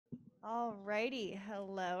Alrighty,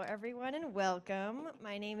 hello everyone and welcome.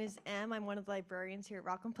 My name is Em. I'm one of the librarians here at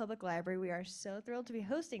Rockland Public Library. We are so thrilled to be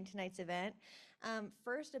hosting tonight's event.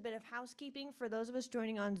 First, a bit of housekeeping for those of us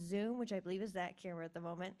joining on Zoom, which I believe is that camera at the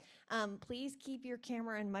moment. Please keep your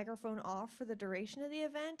camera and microphone off for the duration of the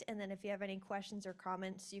event, and then if you have any questions or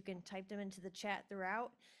comments, you can type them into the chat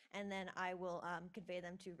throughout, and then I will convey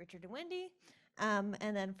them to Richard and Wendy.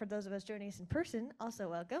 And then for those of us joining us in person, also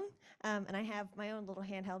welcome. And I have my own little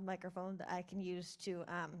handheld microphone that I can use to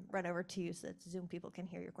run over to you so that Zoom people can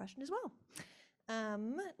hear your question as well.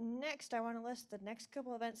 Next, I want to list the next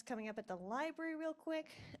couple events coming up at the library real quick.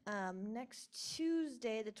 Next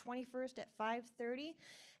Tuesday, the 21st at 5:30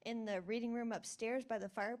 in the reading room upstairs by the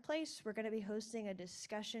fireplace, we're going to be hosting a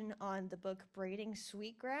discussion on the book Braiding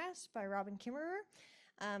Sweetgrass by Robin Kimmerer.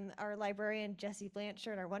 Our librarian, Jessie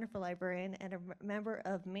Blanchard, our wonderful librarian, and a member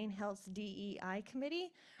of Maine Health's DEI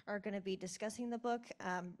committee are going to be discussing the book.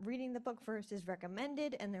 Reading the book first is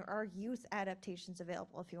recommended, and there are youth adaptations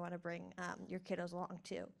available if you want to bring your kiddos along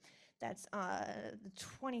too. That's the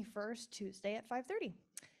 21st, Tuesday at 5:30.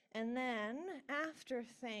 And then after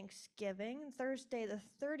Thanksgiving, Thursday the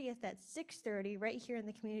 30th at 6:30, right here in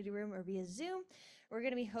the community room or via Zoom, we're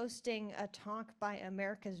going to be hosting a talk by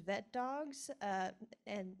America's Vet Dogs,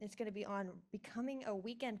 and it's going to be on becoming a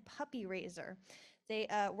weekend puppy raiser. They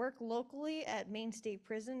work locally at Maine State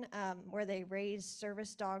Prison, where they raise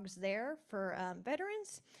service dogs there for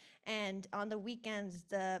veterans. And on the weekends,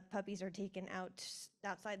 the puppies are taken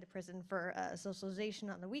outside the prison for socialization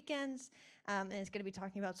on the weekends. And it's going to be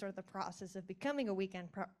talking about sort of the process of becoming a weekend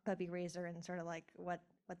puppy raiser and sort of like what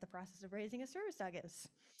the process of raising a service dog is.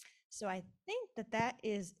 So I think that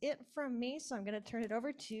is it from me. So I'm going to turn it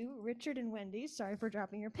over to Richard and Wendy. Sorry for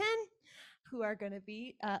dropping your pen, who are going to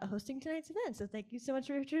be hosting tonight's event. So thank you so much,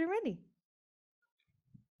 Richard and Wendy.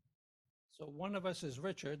 So one of us is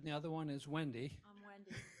Richard, and the other one is Wendy. I'm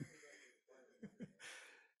Wendy.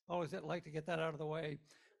 Always like to get that out of the way.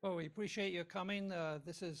 Well, we appreciate you coming.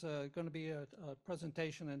 This is going to be a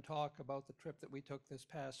presentation and talk about the trip that we took this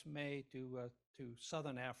past May to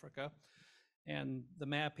Southern Africa. And the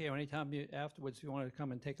map here, anytime afterwards, if you wanted to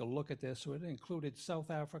come and take a look at this, so it included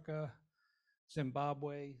South Africa,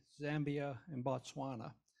 Zimbabwe, Zambia, and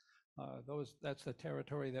Botswana. That's the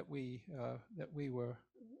territory that we were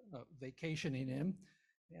vacationing in,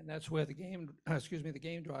 and that's where the game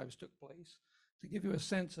drives took place. To give you a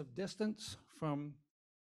sense of distance, from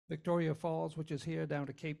Victoria Falls, which is here, down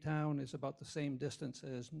to Cape Town, is about the same distance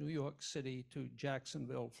as New York City to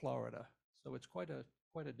Jacksonville, Florida. So it's quite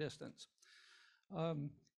a distance.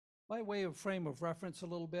 By way of frame of reference a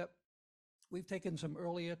little bit, we've taken some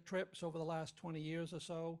earlier trips over the last 20 years or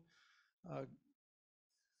so.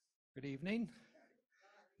 Good evening.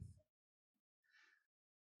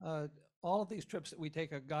 All of these trips that we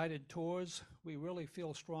take are guided tours. We really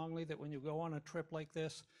feel strongly that when you go on a trip like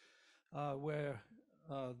this, where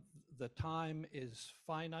the time is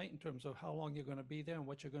finite in terms of how long you're going to be there and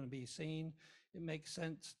what you're going to be seeing, it makes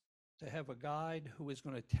sense to have a guide who is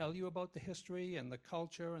going to tell you about the history and the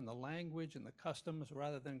culture and the language and the customs,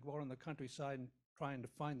 rather than go out on the countryside and trying to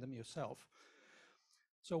find them yourself.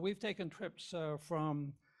 So we've taken trips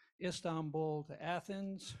from Istanbul to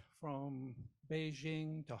Athens, from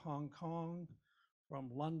Beijing to Hong Kong, from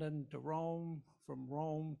London to Rome, from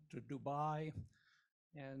Rome to Dubai,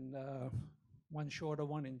 and one shorter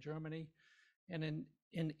one in Germany. And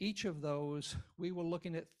in each of those, we were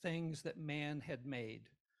looking at things that man had made.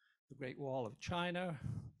 The Great Wall of China,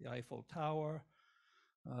 the Eiffel Tower,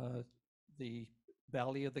 the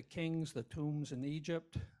Valley of the Kings, the tombs in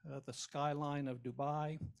Egypt, the skyline of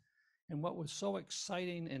Dubai. And what was so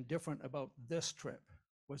exciting and different about this trip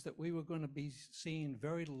was that we were going to be seeing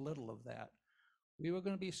very little of that. We were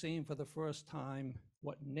going to be seeing for the first time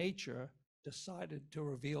what nature decided to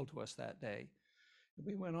reveal to us that day.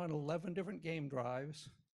 We went on 11 different game drives,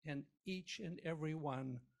 and each and every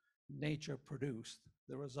one nature produced.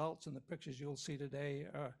 The results and the pictures you'll see today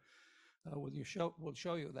will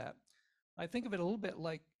show you that. I think of it a little bit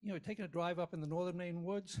like, taking a drive up in the northern Maine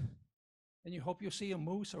woods, and you hope you see a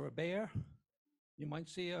moose or a bear. You might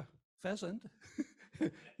see a pheasant.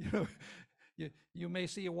 You may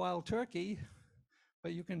see a wild turkey,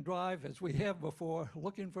 but you can drive, as we have before,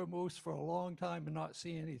 looking for a moose for a long time and not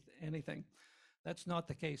see anything. That's not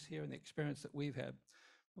the case here in the experience that we've had.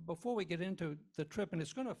 But before we get into the trip, and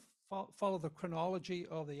it's going to follow the chronology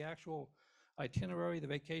of the actual itinerary, the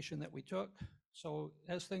vacation that we took. So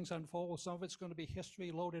as things unfold, some of it's going to be history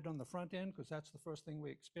loaded on the front end, because that's the first thing we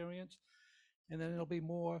experienced. And then it'll be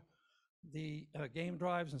more the game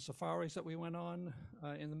drives and safaris that we went on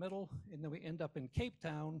in the middle, and then we end up in Cape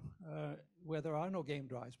Town, where there are no game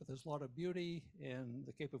drives, but there's a lot of beauty in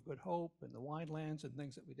the Cape of Good Hope and the winelands and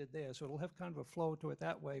things that we did there. So it'll have kind of a flow to it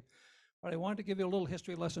that way. But I wanted to give you a little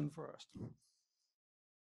history lesson first.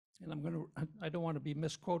 And I don't want to be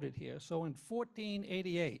misquoted here. So in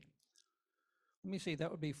 1488, let me see,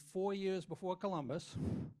 that would be 4 years before Columbus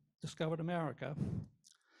discovered America.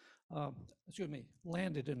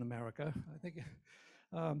 Landed in America. I think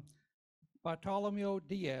Bartolomeu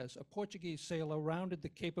Diaz, a Portuguese sailor, rounded the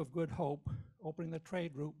Cape of Good Hope, opening the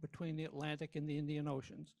trade route between the Atlantic and the Indian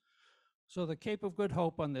Oceans. So the Cape of Good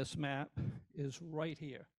Hope on this map is right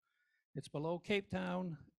here. It's below Cape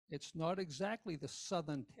Town. It's not exactly the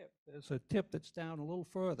southern tip. There's a tip that's down a little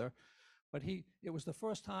further, but it was the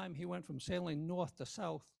first time he went from sailing north to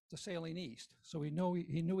south to sailing east. So he knew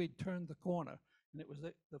he'd turned the corner, and it was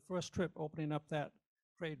the first trip opening up that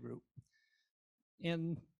trade route.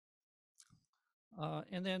 And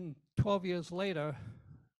then 12 years later,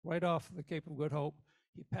 right off the Cape of Good Hope,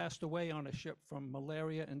 he passed away on a ship from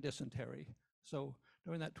malaria and dysentery. So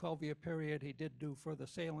during that 12-year period, he did do further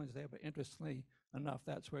sailings there, but interestingly enough,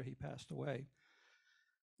 that's where he passed away.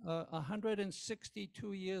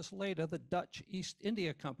 162 years later, the Dutch East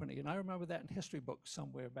India Company, and I remember that in history books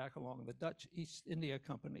somewhere back along, the Dutch East India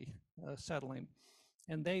Company settling,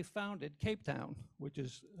 and they founded Cape Town, which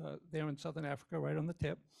is there in southern Africa, right on the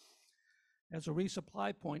tip, as a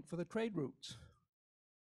resupply point for the trade routes.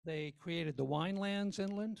 They created the winelands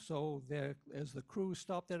inland, so as the crews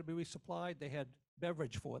stopped there to be resupplied, they had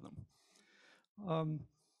beverage for them.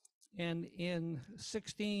 And in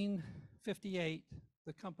 1658,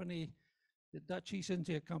 the Dutch East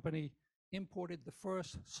India Company, imported the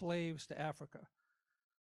first slaves to Africa.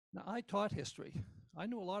 Now, I taught history. I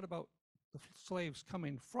knew a lot about the slaves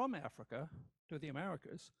coming from Africa to the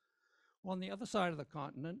Americas. On the other side of the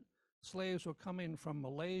continent, slaves were coming from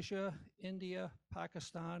Malaysia, India,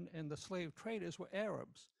 Pakistan, and the slave traders were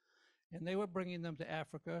Arabs. And they were bringing them to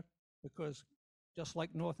Africa because, just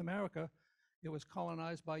like North America, it was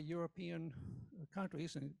colonized by European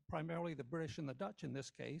countries, and primarily the British and the Dutch in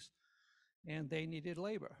this case, and they needed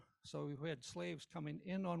labor. So we had slaves coming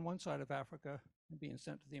in on one side of Africa and being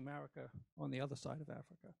sent to the America on the other side of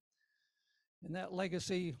Africa. And that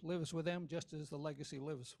legacy lives with them just as the legacy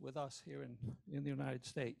lives with us here in the United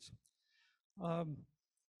States. In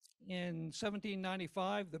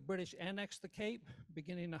 1795, the British annexed the Cape,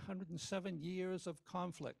 beginning 107 years of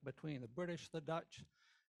conflict between the British, the Dutch,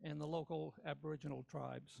 and the local Aboriginal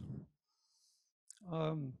tribes.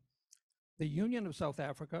 The Union of South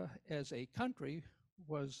Africa as a country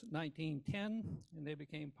was 1910, and they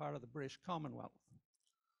became part of the British Commonwealth.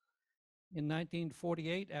 In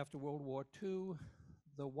 1948, after World War II,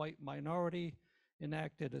 the white minority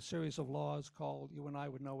enacted a series of laws called, you and I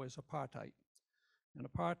would know as apartheid. And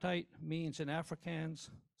apartheid means in Afrikaans,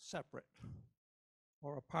 separate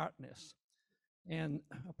or apartness. And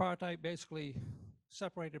apartheid basically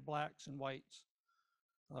separated blacks and whites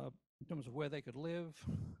in terms of where they could live,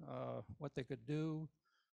 what they could do.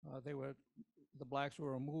 The blacks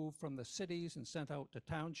were removed from the cities and sent out to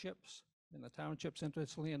townships. And the townships,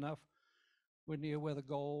 interestingly enough, were near where the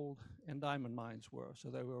gold and diamond mines were. So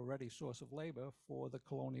they were a ready source of labor for the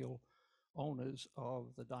colonial owners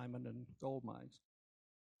of the diamond and gold mines.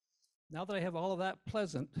 Now that I have all of that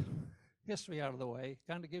pleasant history out of the way,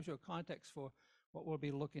 kind of gives you a context for what we'll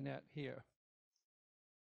be looking at here.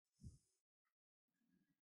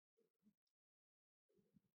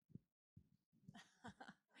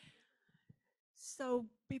 So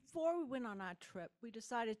before we went on our trip, we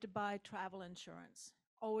decided to buy travel insurance.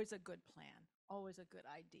 Always a good plan, always a good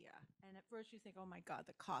idea. And at first you think, oh my God,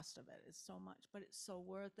 the cost of it is so much, but it's so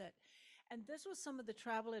worth it. And this was some of the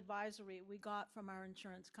travel advisory we got from our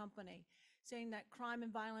insurance company, saying that crime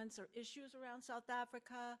and violence are issues around South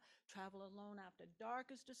Africa, travel alone after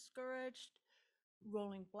dark is discouraged,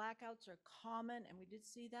 rolling blackouts are common, and we did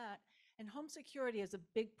see that. And home security is a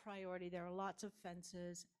big priority. There are lots of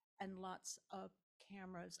fences and lots of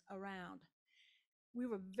cameras around. We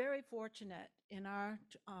were very fortunate in our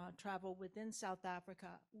travel within South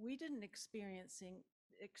Africa. We didn't experience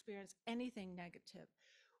anything negative.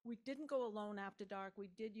 We didn't go alone after dark. We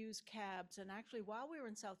did use cabs. And actually, while we were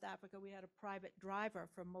in South Africa, we had a private driver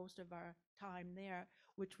for most of our time there,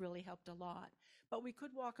 which really helped a lot. But we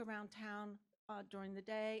could walk around town during the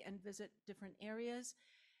day and visit different areas.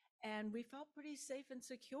 And we felt pretty safe and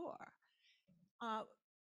secure.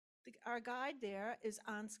 Our guide there is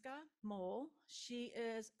Anska Mol. She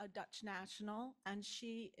is a Dutch national, and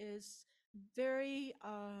she is very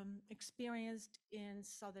experienced in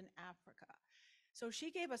Southern Africa. So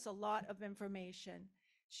she gave us a lot of information.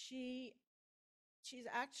 She she's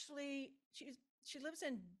actually she lives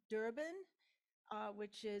in Durban,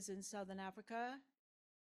 which is in Southern Africa.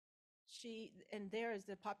 And there is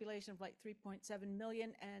the population of like 3.7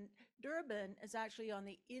 million, and Durban is actually on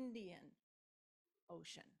the Indian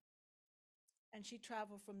Ocean. And she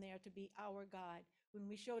traveled from there to be our guide. When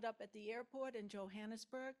we showed up at the airport in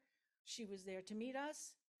Johannesburg, she was there to meet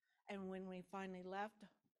us. And when we finally left,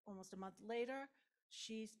 almost a month later,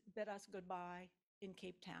 she bid us goodbye in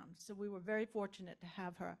Cape Town. So we were very fortunate to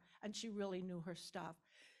have her, and she really knew her stuff.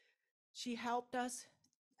 She helped us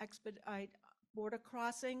expedite border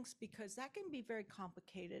crossings because that can be very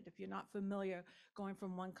complicated if you're not familiar going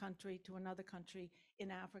from one country to another country in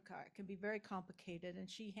Africa. It can be very complicated, and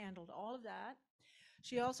she handled all of that.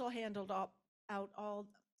 She also handled all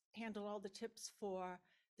the tips for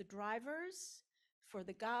the drivers, for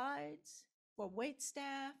the guides, for wait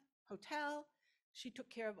staff, hotel. She took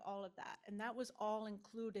care of all of that, and that was all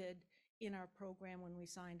included in our program when we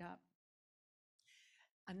signed up.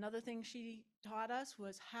 Another thing she taught us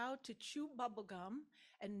was how to chew bubble gum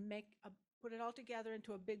and put it all together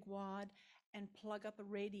into a big wad and plug up a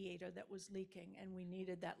radiator that was leaking. And we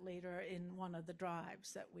needed that later in one of the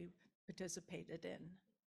drives that we participated in.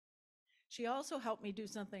 She also helped me do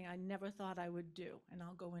something I never thought I would do, and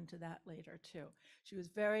I'll go into that later too. She was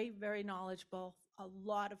very, very knowledgeable, a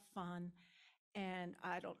lot of fun, and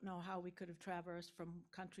I don't know how we could have traversed from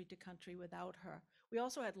country to country without her. We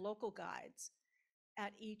also had local guides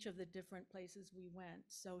at each of the different places we went.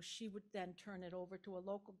 So she would then turn it over to a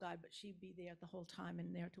local guide, but she'd be there the whole time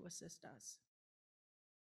and there to assist us.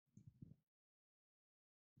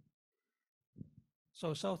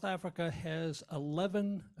 So South Africa has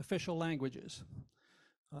 11 official languages.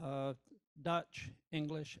 Dutch,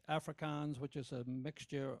 English, Afrikaans, which is a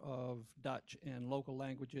mixture of Dutch and local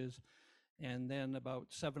languages, and then about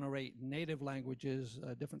 7 or 8 native languages,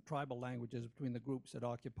 different tribal languages between the groups that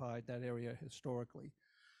occupied that area historically.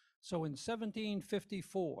 So in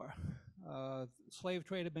 1754, slave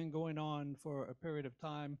trade had been going on for a period of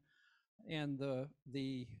time, and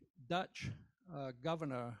the Dutch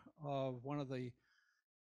governor of one of the,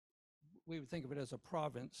 we would think of it as a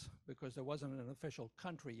province because there wasn't an official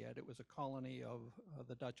country yet, it was a colony of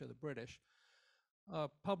the Dutch or the British,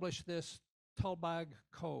 published this Tulbagh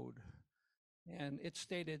Code. And it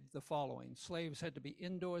stated the following: slaves had to be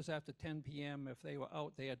indoors after 10 p.m. If they were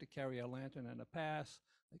out, they had to carry a lantern and a pass.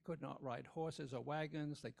 They could not ride horses or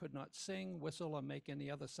wagons. They could not sing, whistle, or make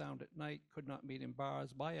any other sound at night, could not meet in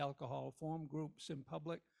bars, buy alcohol, form groups in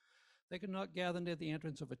public. They could not gather near the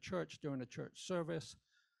entrance of a church during a church service.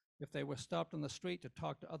 If they were stopped on the street to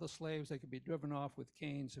talk to other slaves, they could be driven off with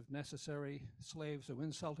canes if necessary. Slaves who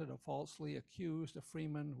insulted or falsely accused a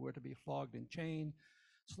freeman were to be flogged and chained.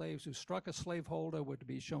 Slaves who struck a slaveholder were to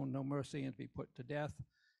be shown no mercy and to be put to death,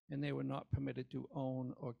 and they were not permitted to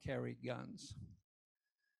own or carry guns.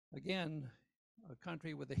 Again, a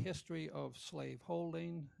country with a history of slave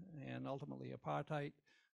holding and ultimately apartheid.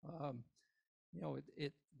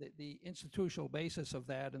 The institutional basis of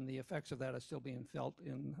that and the effects of that are still being felt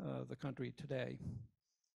in the country today.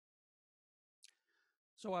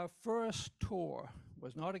 So our first tour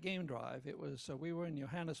was not a game drive. It was, we were in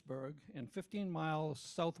Johannesburg, and 15 miles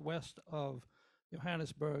southwest of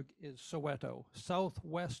Johannesburg is Soweto,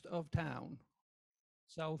 southwest of town.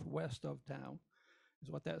 Southwest of town is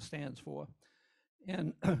what that stands for.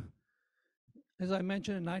 And as I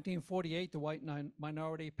mentioned, in 1948, the white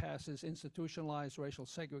minority passes institutionalized racial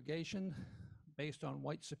segregation based on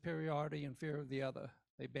white superiority and fear of the other.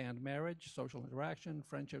 They banned marriage, social interaction,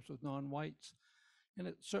 friendships with non-whites, and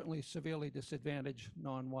it certainly severely disadvantaged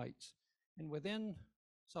non-whites. And within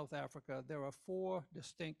South Africa, there are 4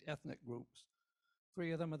 distinct ethnic groups.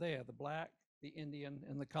 3 of them are there: the black, the Indian,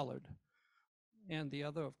 and the colored. And the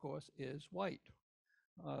other, of course, is white.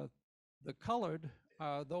 The colored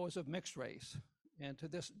are those of mixed race. And to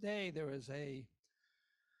this day, there is an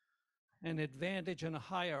advantage and a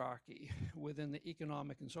hierarchy within the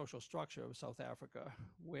economic and social structure of South Africa,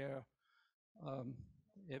 where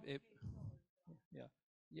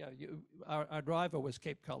our driver was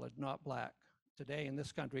Cape colored, not black. Today in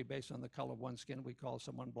this country, based on the color of one's skin, we call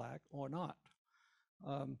someone black or not.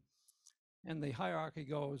 And the hierarchy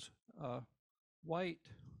goes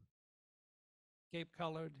white, Cape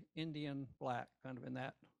colored, Indian, black, kind of in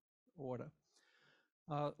that order.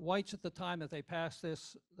 Whites at the time that they passed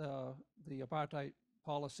this, the apartheid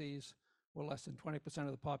policies, were less than 20%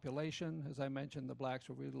 of the population. As I mentioned, the blacks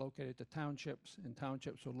were relocated to townships, and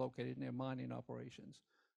townships were located near mining operations.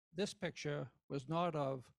 This picture was not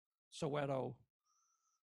of Soweto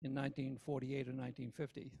in 1948 or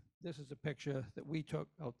 1950. This is a picture that we took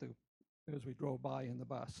out as we drove by in the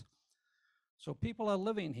bus. So people are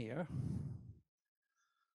living here.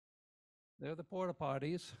 They're the porta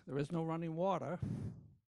potties. There is no running water.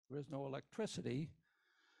 There is no electricity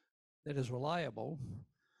that is reliable.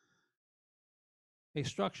 A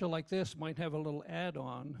structure like this might have a little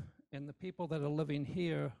add-on, and the people that are living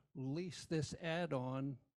here lease this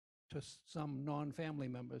add-on to some non-family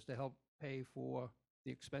members to help pay for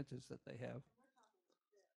the expenses that they have.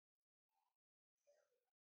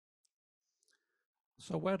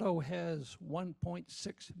 Soweto has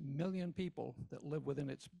 1.6 million people that live within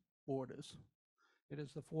its borders. It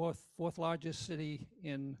is the fourth largest city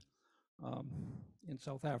in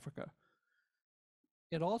South Africa.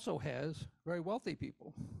 It also has very wealthy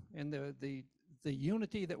people, and the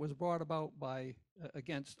unity that was brought about by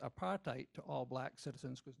against apartheid to all black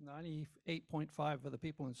citizens, because 98.5% of the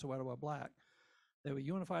people in Soweto are black. They were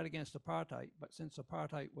unified against apartheid, but since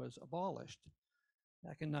apartheid was abolished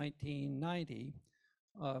back in 1990,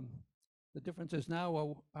 the differences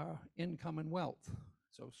now are income and wealth.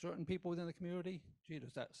 So certain people within the community, gee,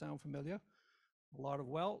 does that sound familiar? A lot of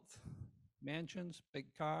wealth, mansions, big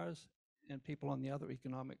cars, and people on the other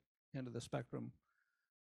economic end of the spectrum.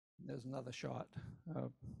 There's another shot,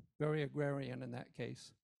 very agrarian in that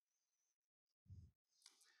case.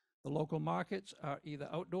 The local markets are either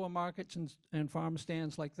outdoor markets and farm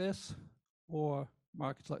stands like this, or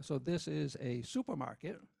markets like, so this is a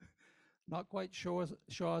supermarket, not quite Shaw's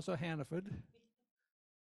or Hannaford,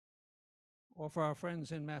 or for our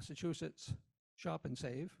friends in Massachusetts, Shop and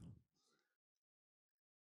Save.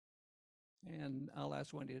 And I'll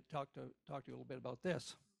ask Wendy to talk to you a little bit about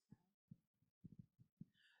this.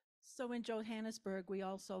 So in Johannesburg, we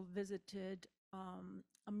also visited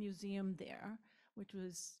a museum there, which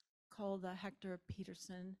was called the Hector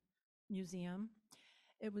Peterson Museum.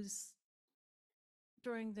 It was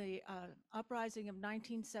during the uprising of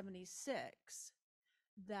 1976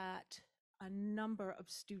 that a number of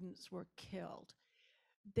students were killed.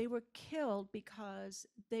 They were killed because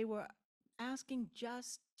they were asking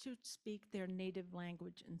just to speak their native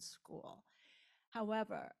language in school.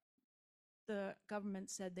 However, the government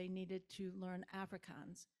said they needed to learn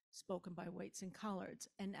Afrikaans, spoken by whites and coloreds,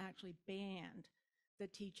 and actually banned the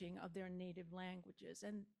teaching of their native languages.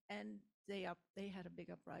 And they had a big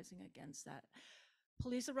uprising against that.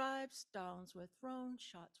 Police arrived, stones were thrown,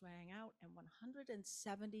 shots rang out, and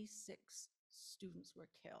 176 students were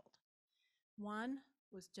killed. One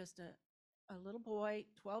was just a little boy,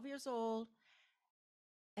 12 years old,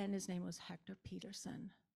 and his name was Hector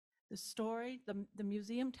Peterson. The story, the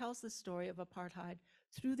museum tells the story of apartheid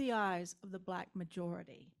through the eyes of the black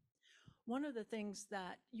majority. One of the things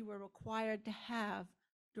that you were required to have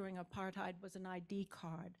during apartheid was an ID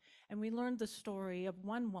card. And we learned the story of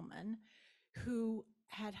one woman who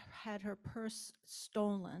had her purse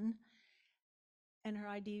stolen, and her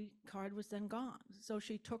ID card was then gone. So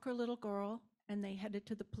she took her little girl and they headed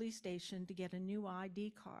to the police station to get a new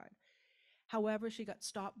ID card. However, she got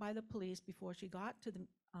stopped by the police before she got to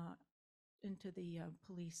into the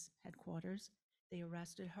police headquarters. They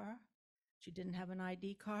arrested her. She didn't have an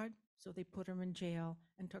ID card, so they put her in jail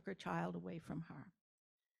and took her child away from her.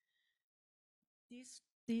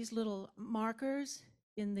 These little markers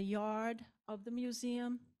in the yard of the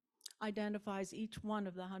museum identifies each one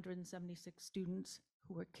of the 176 students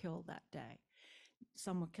who were killed that day.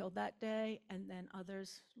 Some were killed that day, and then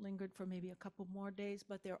others lingered for maybe a couple more days,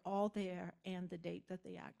 but they're all there and the date that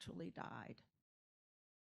they actually died.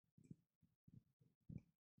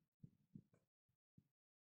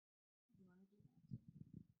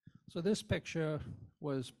 So this picture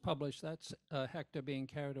was published, that's Hector being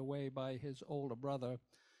carried away by his older brother.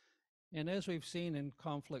 And as we've seen in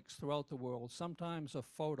conflicts throughout the world, sometimes a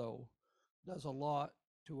photo does a lot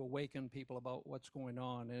to awaken people about what's going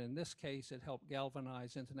on. And in this case, it helped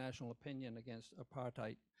galvanize international opinion against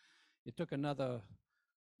apartheid. It took another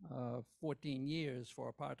 14 years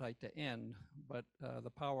for apartheid to end, but the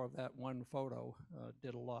power of that one photo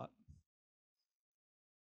did a lot.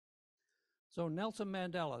 So Nelson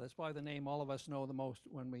Mandela, that's probably the name all of us know the most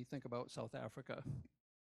when we think about South Africa.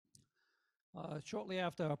 Shortly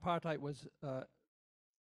after apartheid was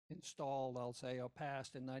installed, I'll say, or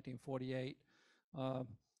passed in 1948,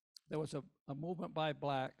 there was a movement by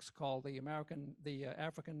blacks called the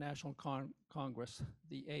African National Congress,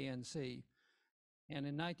 the ANC. And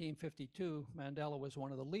in 1952, Mandela was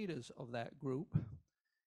one of the leaders of that group,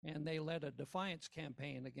 and they led a defiance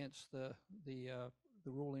campaign against the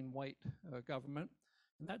ruling white government.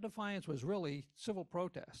 And that defiance was really civil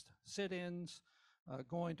protest, sit-ins,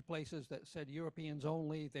 going to places that said Europeans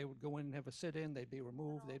only. They would go in and have a sit-in, they'd be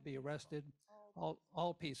removed, they'd be arrested,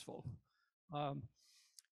 all peaceful.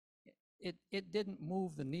 It didn't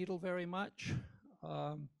move the needle very much.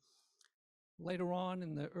 Later on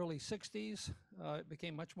in the early 60s, it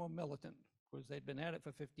became much more militant because they'd been at it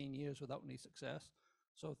for 15 years without any success.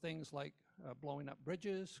 So things like blowing up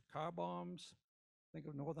bridges, car bombs, think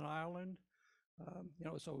of Northern Ireland.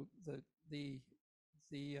 So the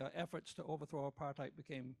efforts to overthrow apartheid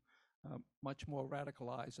became much more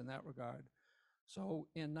radicalized in that regard. So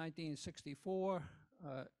in 1964,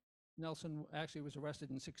 Nelson actually was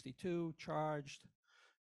arrested in 62, charged,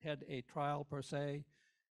 had a trial per se,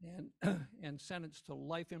 and sentenced to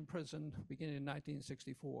life in prison beginning in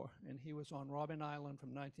 1964. And he was on Robben Island from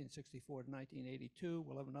 1964 to 1982.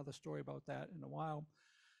 We'll have another story about that in a while.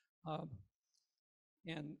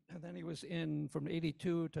 And then he was in, from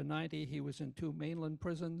 82 to 90, he was in 2 mainland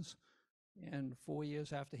prisons. And 4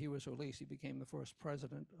 years after he was released, he became the first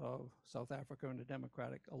president of South Africa in a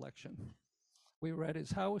democratic election. We were at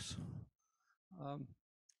his house.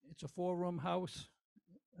 It's a 4-room house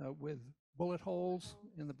with bullet holes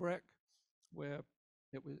in the brick where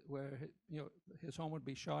his home would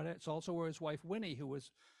be shot at. It's also where his wife Winnie, who was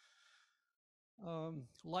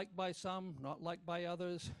liked by some, not liked by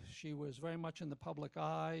others. She was very much in the public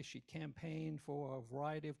eye. She campaigned for a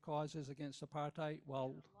variety of causes against apartheid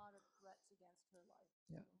while A lot of threats against her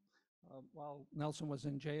life. Yeah. While Nelson was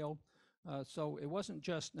in jail. So it wasn't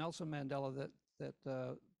just Nelson Mandela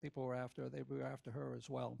that people were after, they were after her as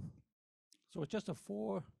well. So it's just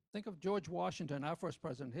think of George Washington, our first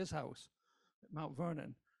president, his house at Mount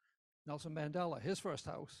Vernon. Nelson Mandela, his first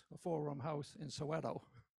house, a 4-room house in Soweto.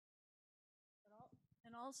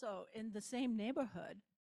 And also in the same neighborhood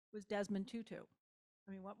was Desmond Tutu.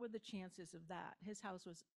 I mean, what were the chances of that? His house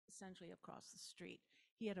was essentially across the street.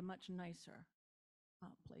 He had a much nicer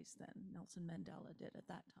place than Nelson Mandela did at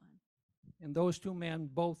that time. And those 2 men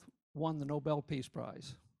both won the Nobel Peace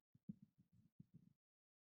Prize.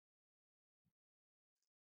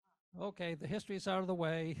 Okay, the history's out of the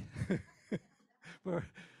way.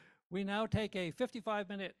 We now take a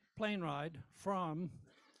 55-minute plane ride from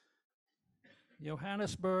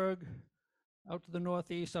Johannesburg out to the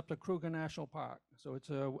northeast up to Kruger National Park. So it's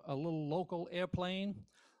a little local airplane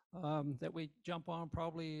that we jump on,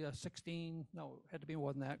 probably 16, no, it had to be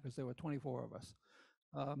more than that because there were 24 of us.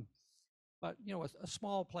 But, a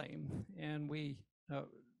small plane, and we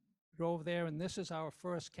drove there, and this is our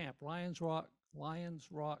first camp, Lions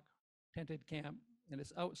Rock Tented Camp, and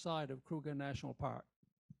it's outside of Kruger National Park.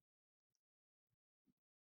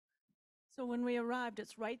 So when we arrived,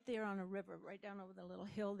 it's right there on a river, right down over the little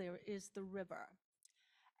hill there is the river.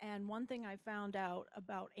 And one thing I found out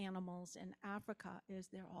about animals in Africa is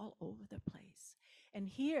they're all over the place. And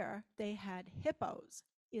here they had hippos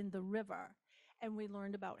in the river, and we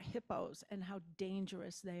learned about hippos and how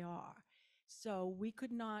dangerous they are. So we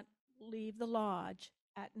could not leave the lodge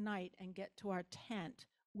at night and get to our tent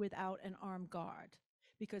without an armed guard,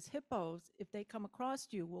 because hippos, if they come across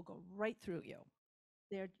you, will go right through you.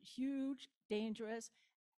 They're huge, dangerous,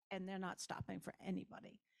 and they're not stopping for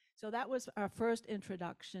anybody. So that was our first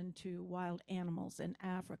introduction to wild animals in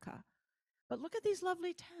Africa. But look at these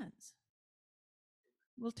lovely tents.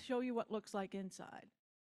 We'll show you what it looks like inside.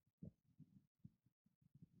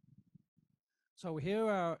 So here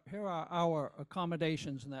are our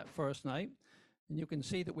accommodations in that first night. And you can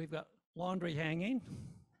see that we've got laundry hanging.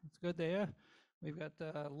 It's good there. We've got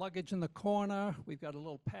luggage in the corner. We've got a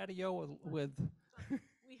little patio with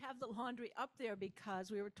We have the laundry up there because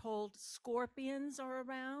we were told scorpions are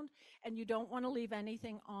around and you don't want to leave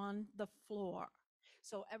anything on the floor.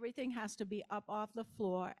 So everything has to be up off the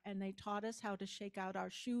floor, and they taught us how to shake out our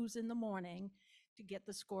shoes in the morning to get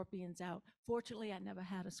the scorpions out. Fortunately, I never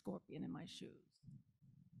had a scorpion in my shoes.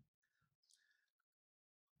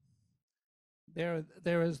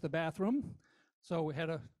 There is the bathroom. So we had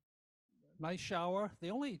a nice shower. The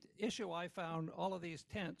only issue I found, all of these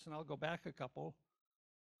tents, and I'll go back a couple.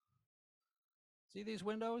 See these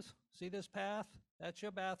windows? See this path? That's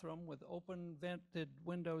your bathroom with open vented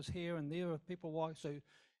windows here, and there are people walking. So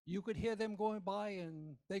you could hear them going by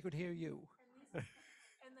and they could hear you.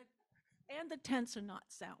 And the tents are not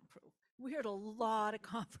soundproof. We heard a lot of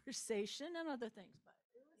conversation and other things, but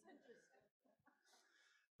it was interesting.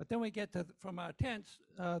 But then we get to, from our tents,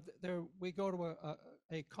 we go to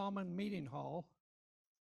a common meeting hall,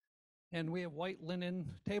 and we have white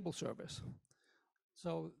linen table service.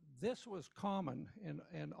 So this was common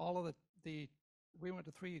in all of we went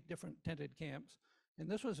to 3 different tented camps, and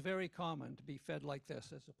this was very common to be fed like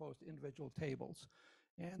this as opposed to individual tables.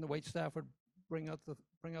 And the waitstaff would bring out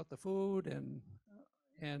the food, and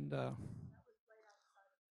And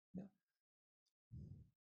yeah.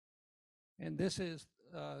 And this is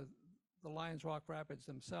the Lions Rock Rapids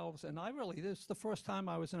themselves. And this is the first time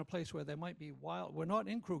I was in a place where there might be wild. We're not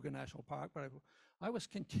in Kruger National Park, but I was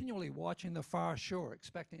continually watching the far shore,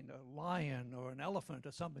 expecting a lion or an elephant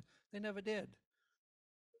or something. They never did.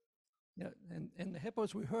 Yeah, and the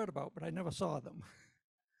hippos we heard about, but I never saw them.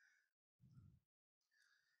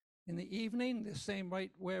 In the evening, the same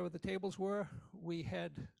right where the tables were, we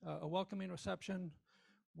had a welcoming reception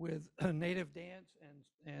with a native dance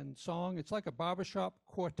and song. It's like a barbershop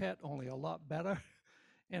quartet, only a lot better.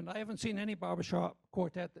 And I haven't seen any barbershop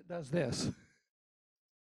quartet that does this.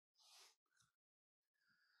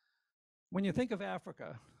 When you think of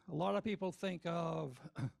Africa, a lot of people think of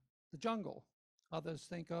the jungle. Others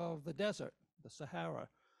think of the desert, the Sahara.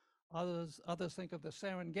 Others think of the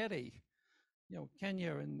Serengeti,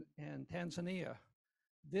 Kenya and Tanzania.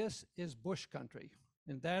 This is bush country,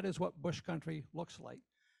 and that is what bush country looks like.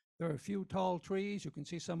 There are a few tall trees. You can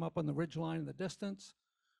see some up on the ridgeline in the distance,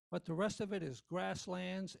 but the rest of it is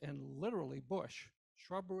grasslands and literally bush,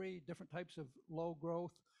 shrubbery, different types of low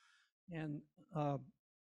growth, and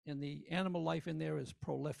the animal life in there is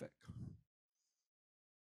prolific.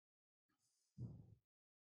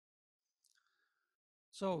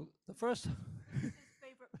 So the first His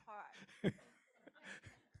favorite part.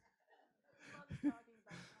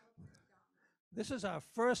 This is our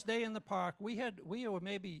first day in the park. We were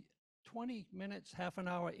maybe 20 minutes, half an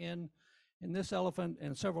hour in, and this elephant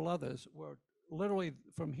and several others were literally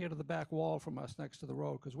from here to the back wall from us next to the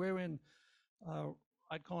road, because we're in,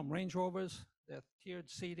 I'd call them Range Rovers. They're tiered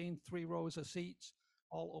seating, 3 rows of seats,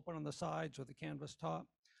 all open on the sides with a canvas top.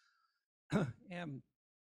 And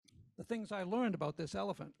the things I learned about this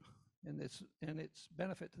elephant and its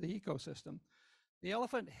benefit to the ecosystem, the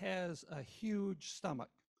elephant has a huge stomach.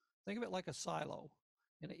 Think of it like a silo,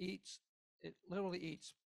 and it literally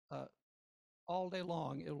eats all day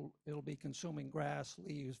long. It'll be consuming grass,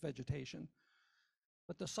 leaves, vegetation.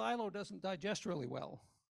 But the silo doesn't digest really well.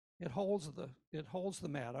 It holds the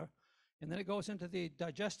matter, and then it goes into the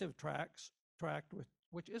digestive tract,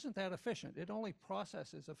 which isn't that efficient. It only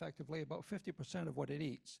processes effectively about 50% of what it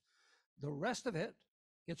eats. The rest of it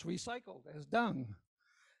gets recycled as dung.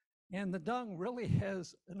 And the dung really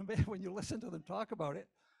has, when you listen to them talk about it,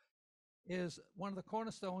 is one of the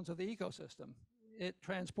cornerstones of the ecosystem. It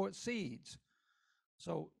transports seeds.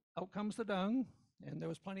 So out comes the dung, and there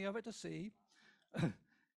was plenty of it to see.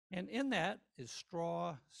 And in that is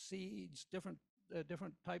straw, seeds, different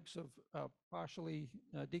types of partially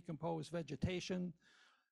decomposed vegetation.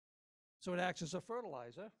 So it acts as a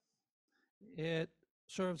fertilizer. It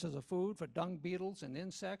serves as a food for dung beetles and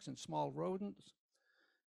insects and small rodents.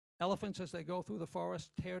 Elephants, as they go through the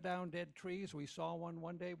forest, tear down dead trees. We saw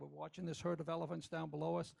one day. We're watching this herd of elephants down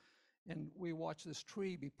below us, and we watched this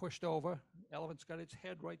tree be pushed over. Elephant's got its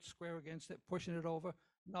head right square against it, pushing it over,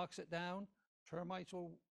 knocks it down. Termites,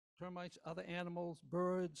 other animals,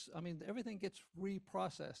 birds. I mean, everything gets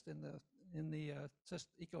reprocessed in the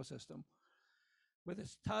ecosystem. With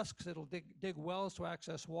its tusks, it'll dig wells to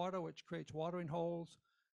access water, which creates watering holes,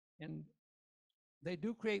 and they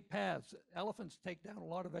do create paths. Elephants take down a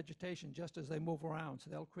lot of vegetation just as they move around,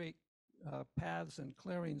 so they'll create paths and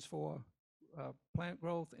clearings for plant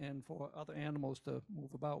growth and for other animals to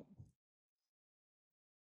move about.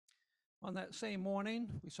 On that same morning,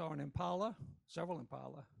 we saw an impala, several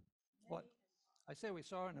impala. What? I say we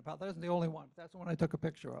saw an impala. That wasn't the only one, but that's the one I took a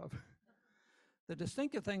picture of. The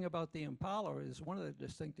distinctive thing about the impala is one of the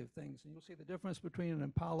distinctive things, and you'll see the difference between an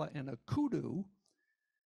impala and a kudu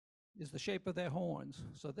is the shape of their horns.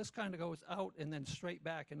 So this kind of goes out and then straight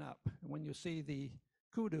back and up. And when you see the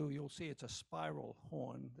kudu, you'll see it's a spiral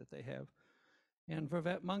horn that they have. And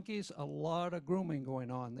vervet monkeys, a lot of grooming going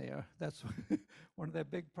on there. That's one of their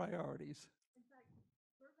big priorities. In fact,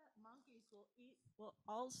 vervet monkeys will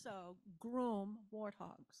also groom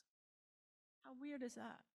warthogs. How weird is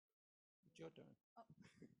that? It's your turn. Oh.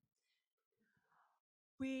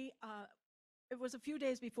 It was a few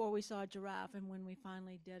days before we saw a giraffe, and when we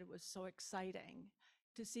finally did, it was so exciting.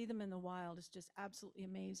 To see them in the wild is just absolutely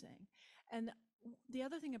amazing. And the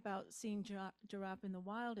other thing about seeing giraffe in the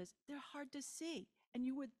wild is they're hard to see. And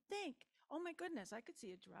you would think, oh my goodness, I could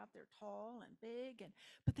see a giraffe. They're tall and big,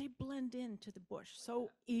 but they blend into the bush so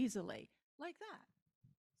easily, like that.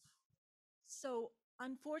 So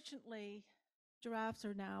unfortunately, giraffes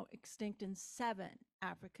are now extinct in 7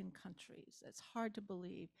 African countries. It's hard to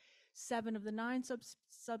believe. 7 of the 9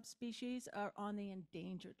 subspecies are on the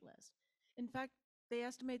endangered list. In fact, they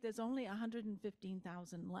estimate there's only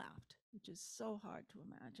 115,000 left, which is so hard to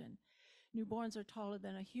imagine. Newborns are taller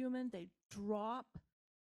than a human. They drop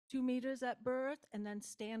 2 meters at birth and then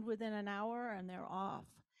stand within an hour and they're off.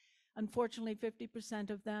 Unfortunately, 50%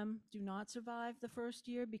 of them do not survive the first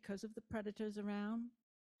year because of the predators around.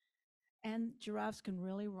 And giraffes can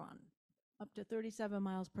really run up to 37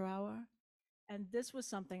 miles per hour. And this was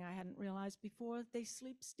something I hadn't realized before. They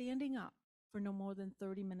sleep standing up for no more than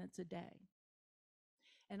 30 minutes a day.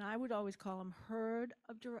 And I would always call them herd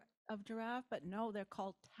of giraffe, but no, they're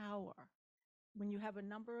called tower. When you have a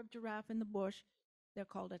number of giraffe in the bush, they're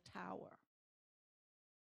called a tower.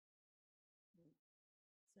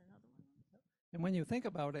 Is there another one? And when you think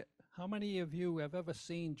about it, how many of you have ever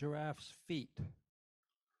seen giraffes' feet?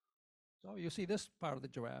 So you see this part of the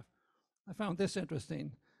giraffe. I found this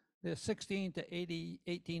interesting. They're 16 to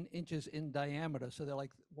 18 inches in diameter, so they're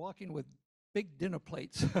like walking with big dinner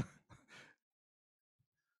plates.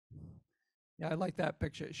 Yeah, I like that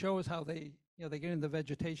picture. It shows how they, they get in the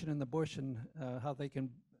vegetation in the bush and how they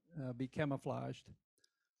can be camouflaged.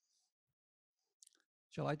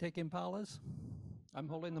 Shall I take impalas? I'm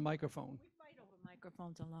holding the microphone. We fight over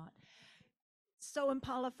microphones a lot. So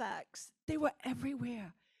impala facts, they were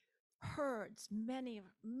everywhere. Herds, many,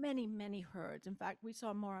 many, many herds. In fact, we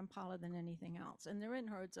saw more impala than anything else, and they're in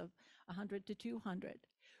herds of 100 to 200.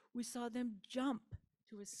 We saw them jump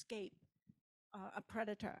to escape a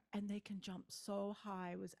predator, and they can jump so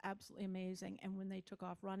high. It was absolutely amazing. And when they took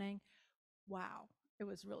off running, wow, it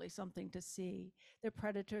was really something to see. Their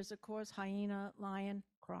predators, of course, hyena, lion,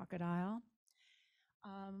 crocodile.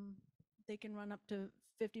 They can run up to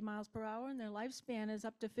 50 miles per hour, and their lifespan is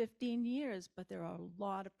up to 15 years, but there are a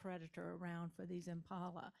lot of predator around for these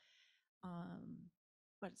impala.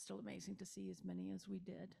 But it's still amazing to see as many as we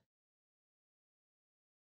did.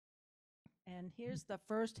 And here's the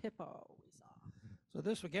first hippo we saw. So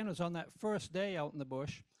this, again, is on that first day out in the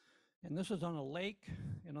bush. And this was on a lake,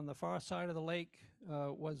 and on the far side of the lake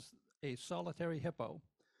was a solitary hippo.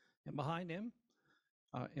 And behind him,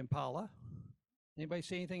 impala. Anybody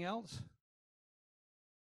see anything else?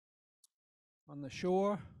 On the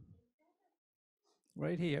shore,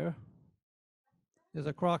 right here, is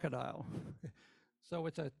a crocodile. So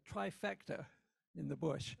it's a trifecta in the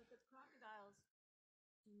bush. But the crocodiles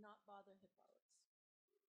do not bother hippos.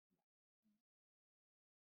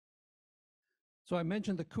 So I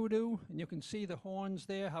mentioned the kudu, and you can see the horns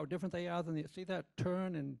there, how different they are. See that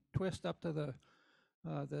turn and twist up to the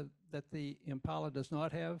that the impala does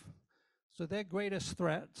not have. So their greatest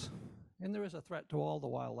threats, and there is a threat to all the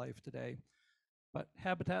wildlife today, but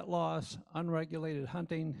habitat loss, unregulated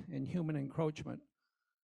hunting, and human encroachment.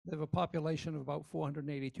 They have a population of about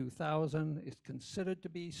 482,000. It's considered to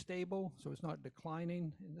be stable, so it's not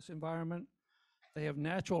declining in this environment. They have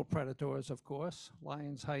natural predators, of course,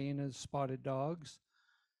 lions, hyenas, spotted dogs.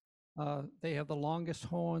 They have the longest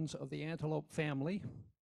horns of the antelope family.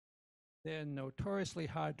 They're notoriously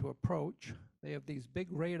hard to approach. They have these big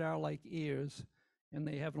radar-like ears, and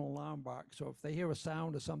they have an alarm bark. So if they hear a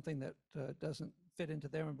sound or something that doesn't fit into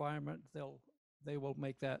their environment, they will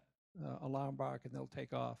make that alarm bark and they'll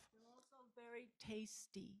take off. They're also very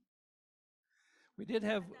tasty. We did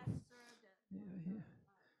have, That's served at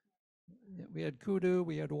yeah, we had kudu,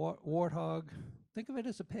 we had warthog. Think of it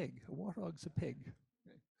as a pig. A warthog's a pig.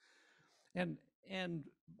 And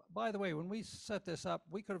by the way, when we set this up,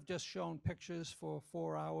 we could have just shown pictures for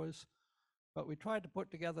 4 hours, but we tried to put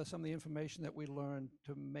together some of the information that we learned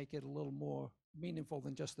to make it a little more meaningful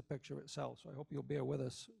than just the picture itself. So I hope you'll bear with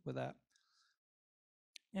us with that.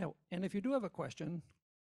 Yeah, and if you do have a question,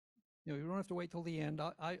 you don't have to wait till the end.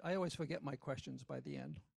 I always forget my questions by the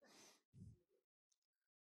end.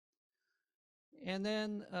 And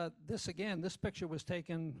then this picture was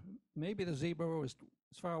taken, maybe the zebra was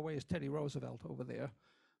as far away as Teddy Roosevelt over there,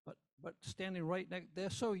 but standing right next, they're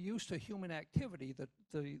so used to human activity that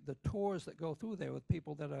the tours that go through there with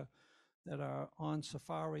people that are on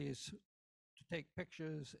safaris to take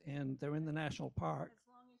pictures, and they're in the national park. As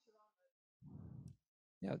long as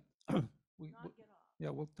you're on Yeah, not get off. yeah,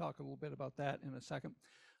 we'll talk a little bit about that in a second.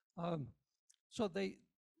 So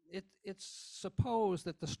it's supposed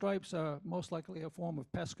that the stripes are most likely a form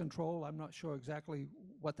of pest control. I'm not sure exactly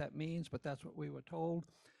what that means, but that's what we were told.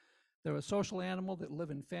 They're a social animal that live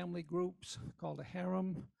in family groups called a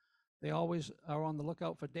harem. They always are on the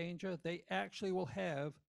lookout for danger. They actually will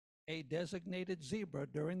have a designated zebra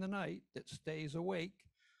during the night that stays awake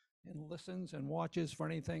and listens and watches for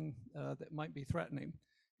anything that might be threatening.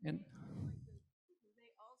 And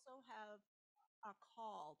They also have a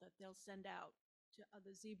call that they'll send out to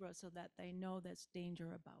other zebras so that they know there's danger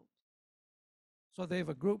about. so they have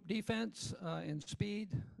a group defense in speed.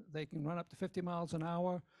 They can run up to 50 miles an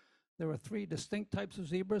hour. There are 3 distinct types of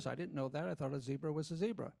zebras. I didn't know that. I thought a zebra was a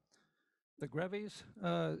zebra. The grevy's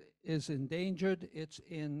is endangered. It's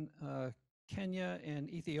in Kenya and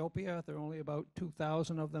Ethiopia. There are only about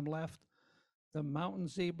 2,000 of them left. The mountain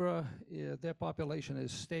zebra, their population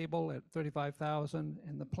is stable at 35,000,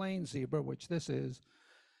 and the plain zebra, which this is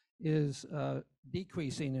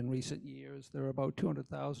decreasing in recent years. There are about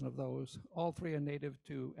 200,000 of those. All three are native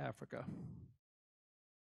to Africa.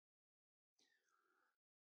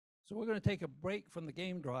 So we're going to take a break from the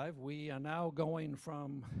game drive. We are now going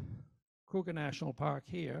from Kruger National Park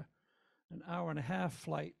here, an hour-and-a-half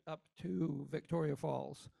flight up to Victoria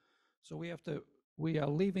Falls. So we are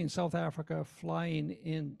leaving South Africa, flying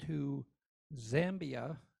into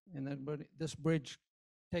Zambia, and then this bridge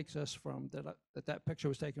takes us from, that picture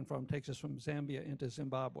was taken from, takes us from Zambia into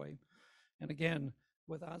Zimbabwe. And again,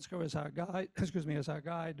 with Ansgar as our guide, as our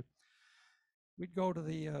guide, we'd go to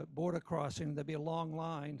the border crossing, there'd be a long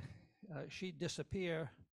line. She'd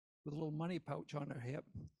disappear with a little money pouch on her hip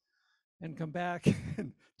and come back,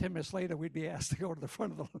 and 10 minutes later, we'd be asked to go to the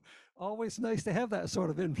front of the, always nice to have that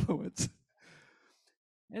sort of influence.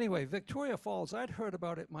 Anyway, Victoria Falls, I'd heard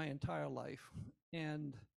about it my entire life,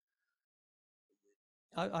 and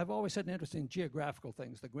I've always had an interest in geographical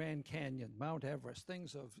things, the Grand Canyon, Mount Everest,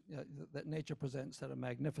 things of that nature presents that are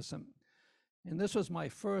magnificent. And this was my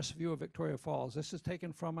first view of Victoria Falls. This is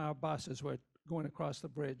taken from our bus as we're going across the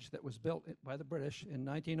bridge that was built by the British in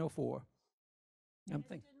 1904. It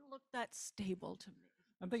didn't look that stable to me.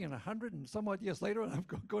 I'm thinking 100 and some odd years later, and I'm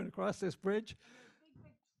going across this bridge. And there were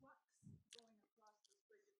big trucks going across this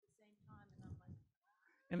bridge at the same time, and I'm like,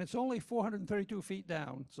 And it's only 432 feet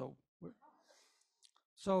down. So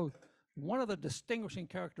one of the distinguishing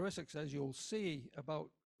characteristics, as you'll see, about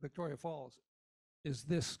Victoria Falls is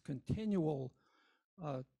this continual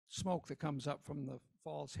smoke that comes up from the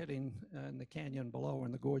falls hitting in the canyon below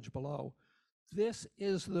and the gorge below. This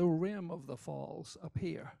is the rim of the falls up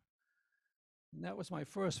here. And that was my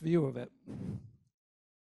first view of it.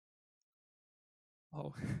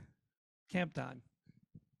 Oh, camp time.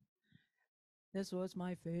 this was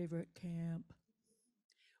my favorite camp.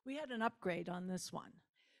 We had an upgrade on this one.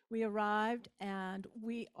 We arrived and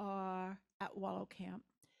we are at Wallow Camp,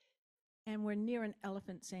 and we're near an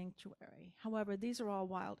elephant sanctuary. However, these are all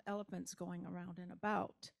wild elephants going around and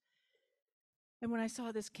about. And when I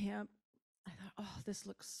saw this camp, I thought, oh, this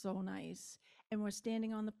looks so nice. And we're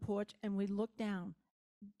standing on the porch and we look down.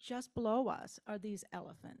 Just below us are these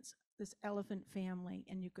elephants, this elephant family,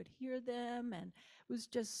 and you could hear them, and it was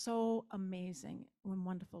just so amazing and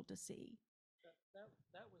wonderful to see.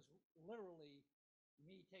 That was literally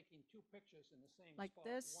me taking two pictures in the same Like spot,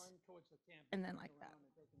 this, one towards the camp and then turning like that. around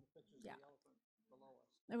and taking the pictures Yeah. of the elephant below us.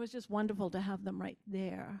 It was just wonderful to have them right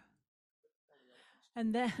there.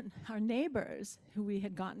 And then our neighbors, who we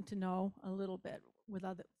had gotten to know a little bit with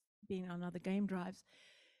being on other game drives,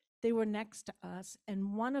 they were next to us,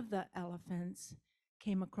 and one of the elephants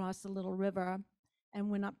came across the little river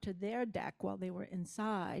and went up to their deck while they were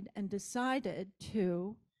inside and decided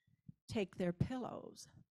to take their pillows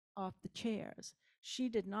off the chairs. She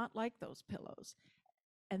did not like those pillows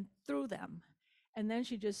and threw them. And then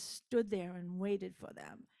she just stood there and waited for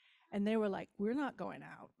them. And they were like, we're not going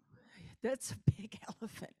out. That's a big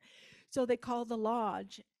elephant. So they called the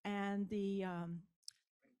lodge, and the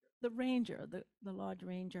ranger, the lodge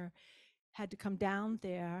ranger, had to come down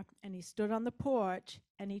there, and he stood on the porch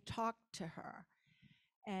and he talked to her,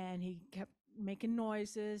 and he kept making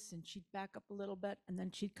noises, and she'd back up a little bit, and then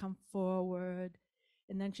she'd come forward,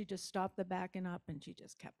 and then she'd just stop the backing up, and she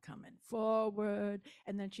just kept coming forward,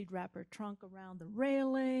 and then she'd wrap her trunk around the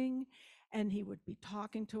railing, and he would be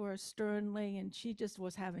talking to her sternly, and she just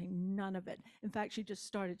was having none of it. In fact, she just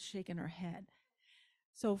started shaking her head.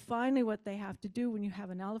 So finally, what they have to do when you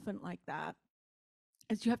have an elephant like that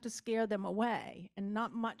is you have to scare them away, and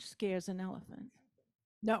not much scares an elephant.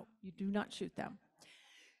 No, you do not shoot them.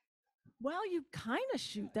 Well, you kind of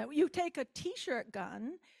shoot them. You take a t-shirt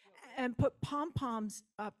gun and put pom-poms,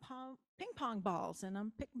 ping pong balls in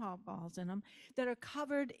them, that are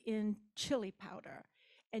covered in chili powder,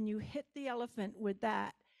 and you hit the elephant with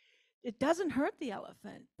that. It doesn't hurt the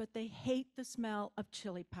elephant, but they hate the smell of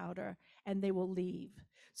chili powder, and they will leave.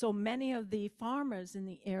 So many of the farmers in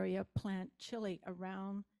the area plant chili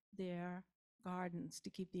around their gardens to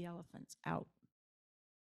keep the elephants out.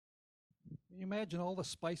 Can you imagine all the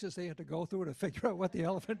spices they had to go through to figure out what the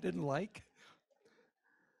elephant didn't like?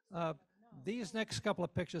 These next couple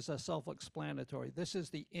of pictures are self-explanatory. This is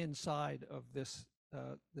the inside of this tent. I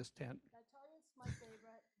tell you, it's my favorite.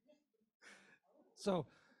 So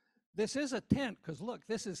this is a tent, because look,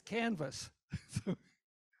 this is canvas.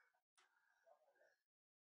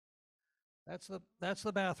 That's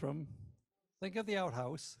the bathroom. Think of the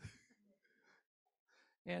outhouse.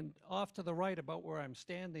 And off to the right, about where I'm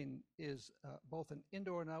standing, is both an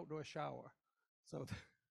indoor and outdoor shower. So,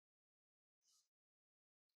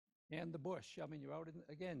 and the bush. I mean, you're out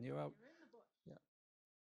again, you're out. You're in the bush. Yeah.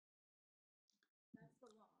 That's the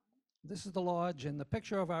lawn. This is the lodge, and the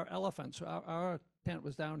picture of our elephants. Our tent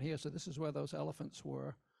was down here, so this is where those elephants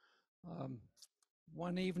were.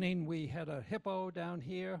 One evening, we had a hippo down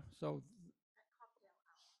here, so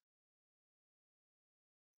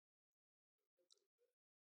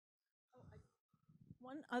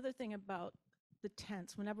One other thing about the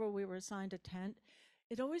tents, whenever we were assigned a tent,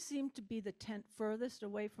 it always seemed to be the tent furthest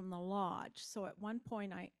away from the lodge. So at one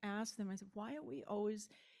point I asked them, I said, why are we always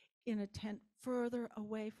in a tent further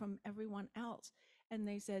away from everyone else? And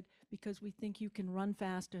they said, because we think you can run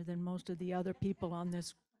faster than most of the other people on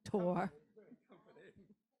this tour.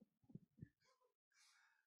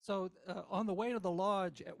 So on the way to the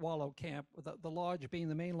lodge at Wallow Camp, the lodge being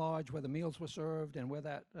the main lodge where the meals were served and where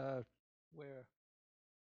that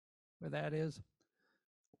is,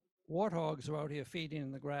 warthogs are out here feeding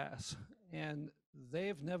in the grass, and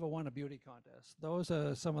they've never won a beauty contest. Those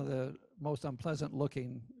are some of the most unpleasant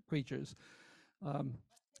looking creatures.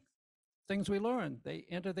 Things we learned: they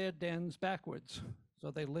enter their dens backwards. So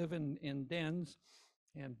they live in dens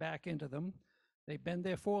and back into them. They bend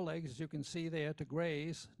their forelegs, as you can see there, to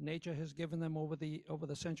graze. Nature has given them over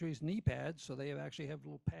the centuries knee pads, so they actually have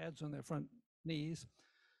little pads on their front knees.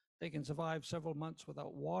 They can survive several months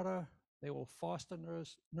without water. They will foster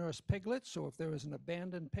nurse piglets, so if there is an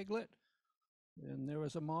abandoned piglet and there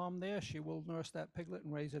is a mom there, she will nurse that piglet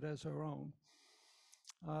and raise it as her own.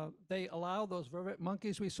 They allow those vervet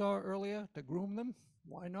monkeys we saw earlier to groom them.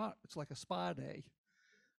 Why not? It's like a spa day.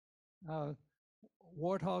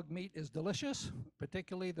 Warthog meat is delicious,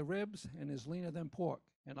 particularly the ribs, and is leaner than pork.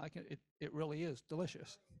 And it really is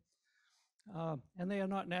delicious. And they are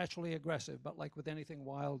not naturally aggressive, but like with anything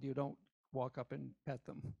wild, you don't walk up and pet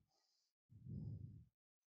them.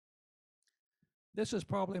 This is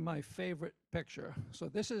probably my favorite picture. So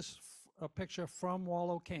this is a picture from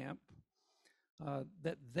Wallow Camp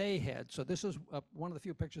that they had. So this is one of the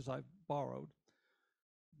few pictures I've borrowed.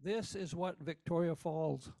 This is what Victoria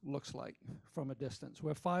Falls looks like from a distance.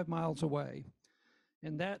 We're 5 miles away.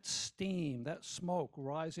 And that steam, that smoke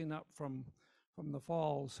rising up from the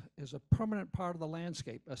falls is a permanent part of the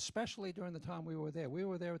landscape, especially during the time we were there. We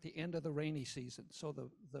were there at the end of the rainy season. So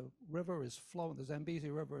the river is flowing, the Zambezi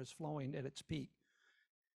River is flowing at its peak.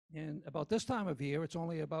 And about this time of year, it's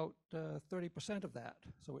only about 30% of that.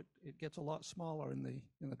 So it gets a lot smaller in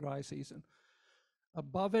the dry season.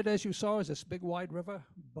 Above it, as you saw, is this big wide river.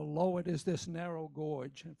 Below it is this narrow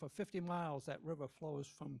gorge. And for 50 miles, that river flows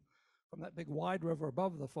from that big wide river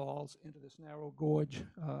above the falls into this narrow gorge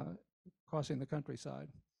crossing the countryside.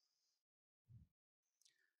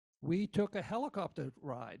 We took a helicopter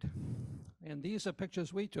ride. And these are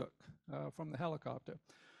pictures we took from the helicopter.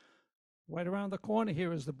 Right around the corner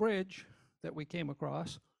here is the bridge that we came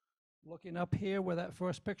across. Looking up here where that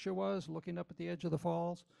first picture was, looking up at the edge of the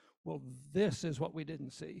falls, well, this is what we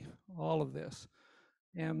didn't see, all of this.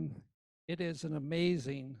 And it is an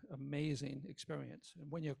amazing, amazing experience.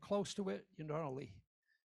 And when you're close to it, you not only,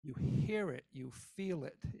 you hear it, you feel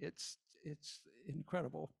it. It's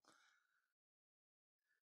incredible.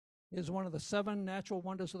 It is one of the 7 natural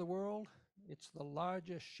wonders of the world. It's the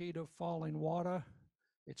largest sheet of falling water.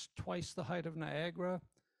 It's twice the height of Niagara.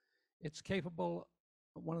 It's capable,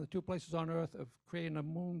 one of the 2 places on Earth, of creating a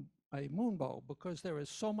moonbow, because there is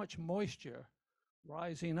so much moisture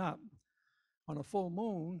rising up. On a full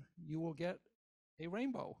moon, you will get a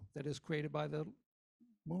rainbow that is created by the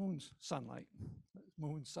moon's sunlight.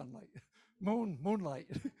 Moonlight.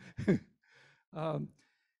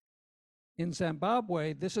 In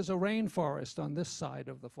Zimbabwe, this is a rainforest on this side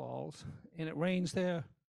of the falls, and it rains there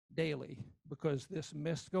daily because this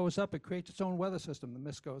mist goes up. It creates its own weather system. The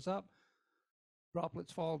mist goes up,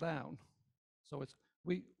 droplets fall down. So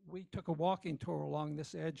we took a walking tour along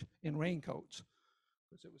this edge in raincoats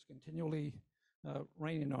because it was continually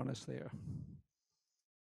raining on us there.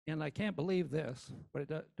 And I can't believe this, but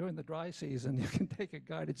during the dry season, you can take a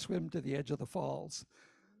guided swim to the edge of the falls.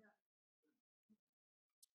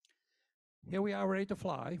 Here we are ready to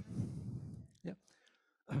fly. Yeah.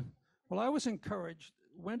 Well, I was encouraged.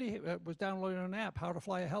 Wendy was downloading an app, How to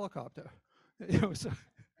Fly a Helicopter.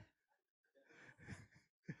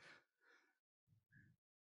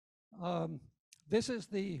 This is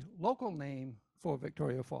the local name for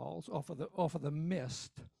Victoria Falls, off of the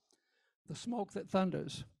mist, the smoke that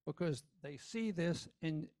thunders, because they see this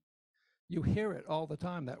and you hear it all the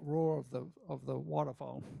time, that roar of the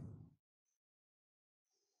waterfall.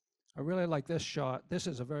 I really like this shot. This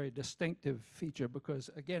is a very distinctive feature because,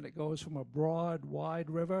 again, it goes from a broad, wide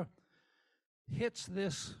river, hits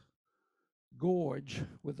this gorge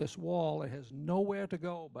with this wall. It has nowhere to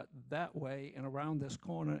go but that way and around this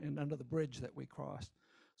corner and under the bridge that we crossed.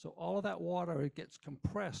 So all of that water, it gets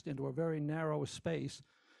compressed into a very narrow space,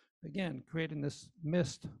 again, creating this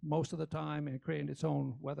mist most of the time and creating its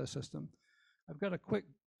own weather system. I've got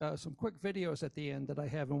some quick videos at the end that I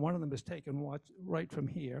have, and one of them is taken right from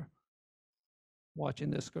here, watching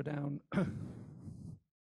this go down,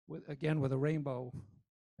 with a rainbow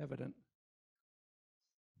evident.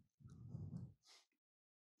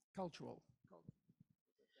 Cultural.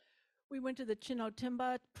 We went to the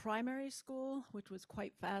Chinotimba Primary School, which was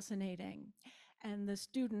quite fascinating. And the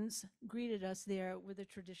students greeted us there with a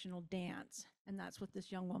traditional dance. And that's what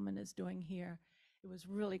this young woman is doing here. It was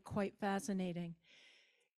really quite fascinating.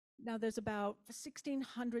 Now there's about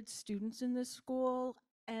 1,600 students in this school,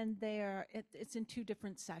 and it's in 2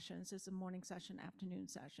 different sessions. It's a morning session, afternoon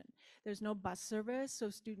session. There's no bus service, so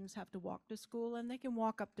students have to walk to school, and they can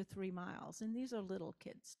walk up to 3 miles. And these are little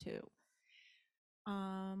kids too.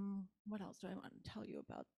 What else do I want to tell you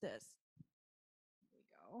about this? Here we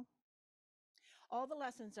go. All the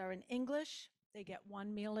lessons are in English. They get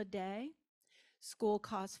 1 meal a day. School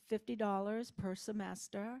costs $50 per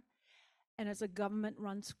semester, and it's a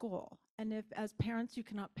government-run school. And if, as parents, you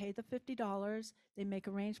cannot pay the $50, they make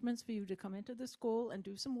arrangements for you to come into the school and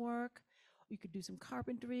do some work. You could do some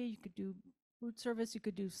carpentry, you could do food service, you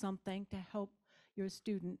could do something to help your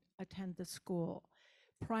student attend the school.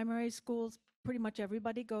 Primary schools, pretty much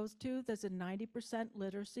everybody goes to. There's a 90%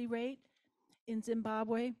 literacy rate in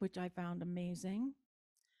Zimbabwe, which I found amazing.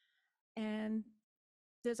 And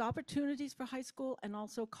there's opportunities for high school and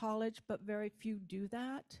also college, but very few do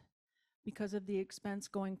that because of the expense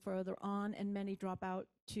going further on, and many drop out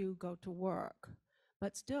to go to work.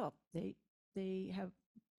 But still, they have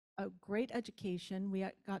a great education. We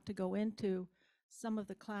got to go into some of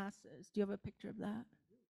the classes. Do you have a picture of that?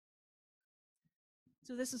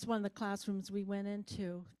 So this is one of the classrooms we went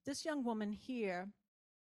into. This young woman here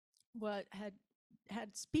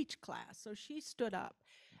had speech class, so she stood up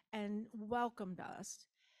and welcomed us,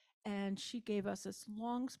 and she gave us this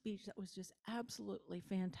long speech that was just absolutely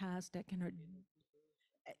fantastic. And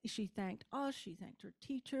she thanked us, she thanked her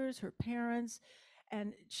teachers, her parents,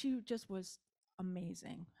 and she just was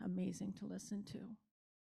amazing to listen to.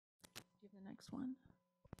 Give the next one.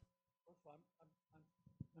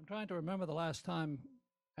 I'm trying to remember the last time,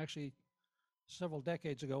 actually several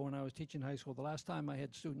decades ago when I was teaching high school, the last time I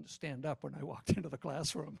had students stand up when I walked into the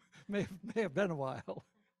classroom. may have been a while.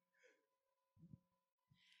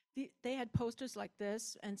 They had posters like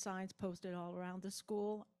this and signs posted all around the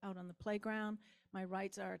school, out on the playground. My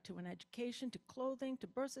rights are to an education, to clothing, to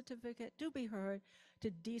birth certificate, to be heard, to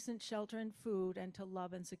decent shelter and food, and to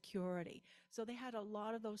love and security. So they had a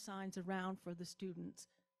lot of those signs around for the students.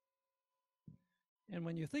 And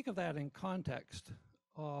when you think of that in context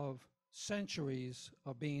of centuries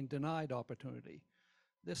of being denied opportunity,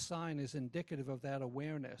 this sign is indicative of that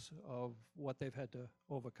awareness of what they've had to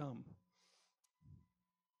overcome.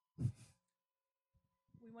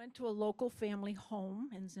 We went to a local family home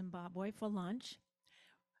in Zimbabwe for lunch.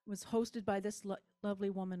 It was hosted by this lovely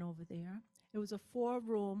woman over there. It was a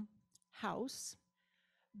 4-room house,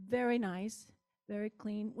 very nice, very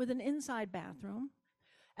clean, with an inside bathroom.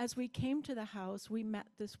 As we came to the house, we met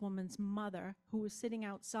this woman's mother who was sitting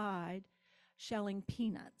outside shelling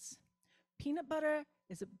peanuts. Peanut butter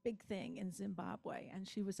is a big thing in Zimbabwe, and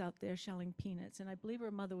she was out there shelling peanuts. And I believe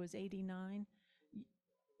her mother was 89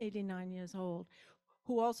 years old,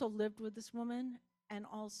 who also lived with this woman, and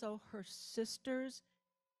also her sister's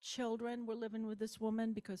children were living with this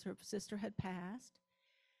woman because her sister had passed.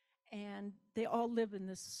 And they all live in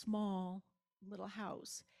this small little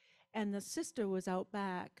house. And the sister was out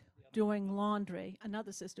back doing laundry.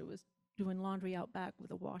 Another sister was doing laundry out back with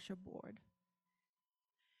a washer board.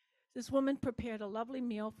 This woman prepared a lovely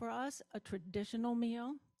meal for us, a traditional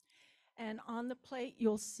meal. And on the plate,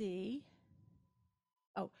 you'll see,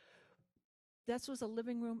 this was a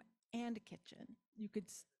living room and a kitchen.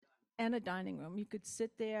 And a dining room. You could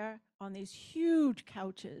sit there on these huge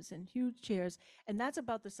couches and huge chairs, and that's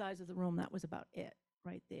about the size of the room. That was about it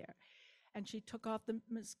right there. And she took off the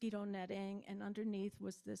mosquito netting, and underneath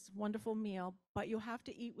was this wonderful meal, but you have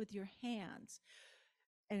to eat with your hands.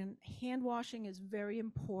 And hand washing is very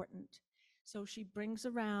important. So she brings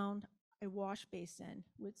around a wash basin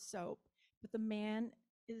with soap, but the man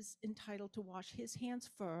is entitled to wash his hands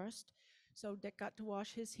first. So Dick got to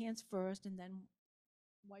wash his hands first and then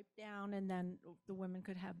wipe down, and then the women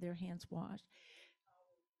could have their hands washed.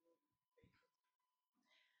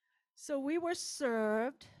 So we were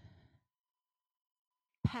served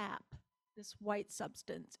pap, this white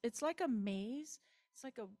substance. It's like a maize. It's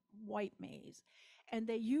like a white maize. And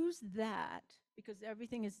they use that because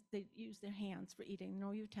everything is, they use their hands for eating, no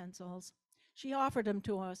utensils. She offered them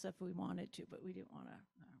to us if we wanted to, but we didn't want to,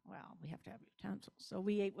 well, we have to have utensils. So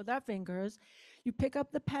we ate with our fingers. You pick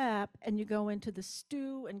up the pap and you go into the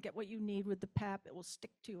stew and get what you need with the pap. It will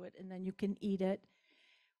stick to it and then you can eat it.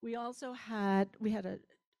 We also had,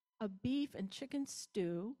 a beef and chicken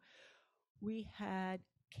stew. We had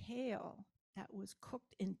kale that was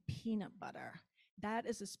cooked in peanut butter. That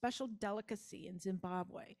is a special delicacy in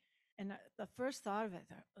Zimbabwe. And the first thought of it,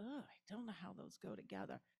 I thought, oh, I don't know how those go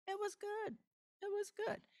together. It was good. It was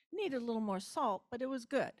good. Needed a little more salt, but it was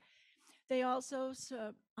good. They also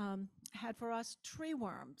had for us tree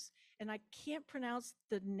worms, and I can't pronounce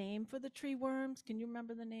the name for the tree worms. Can you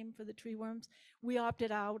remember the name for the tree worms? We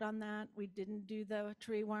opted out on that. We didn't do the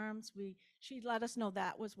tree worms. She let us know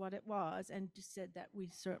that was what it was, and just said that we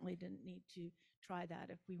certainly didn't need to try that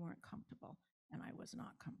if we weren't comfortable, and I was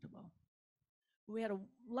not comfortable. We had a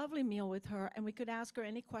lovely meal with her, and we could ask her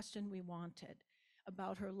any question we wanted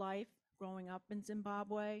about her life growing up in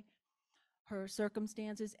Zimbabwe, her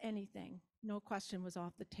circumstances, anything. No question was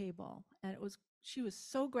off the table. And she was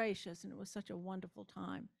so gracious, and it was such a wonderful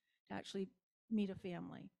time to actually meet a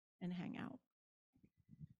family and hang out.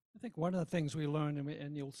 I think one of the things we learned,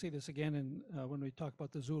 and you'll see this again when we talk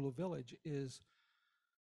about the Zulu village, is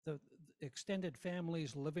the extended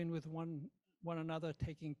families living with one another,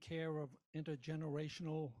 taking care of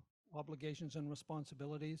intergenerational obligations and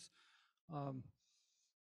responsibilities.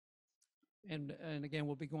 And again,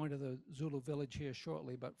 we'll be going to the Zulu village here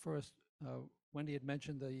shortly, but first, Wendy had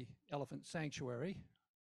mentioned the elephant sanctuary,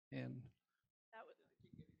 and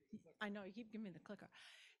I know, you keep giving me the clicker.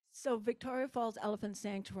 So Victoria Falls Elephant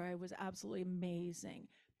Sanctuary was absolutely amazing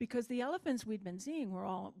because the elephants we'd been seeing were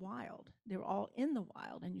all wild. They were all in the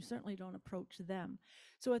wild, and you certainly don't approach them.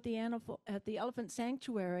 So at the elephant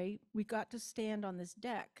sanctuary, we got to stand on this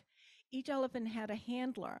deck. Each elephant had a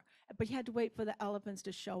handler, but you had to wait for the elephants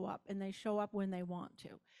to show up, and they show up when they want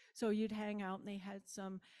to. So you'd hang out, and they had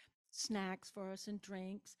some snacks for us and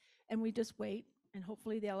drinks, and we just wait, and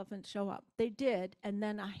hopefully the elephants show up. They did, and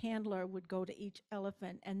then a handler would go to each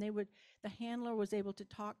elephant, and the handler was able to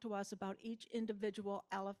talk to us about each individual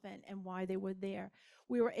elephant and why they were there.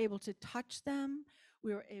 We were able to touch them.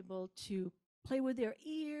 We were able to play with their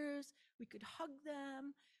ears. We could hug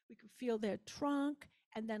them. We could feel their trunk.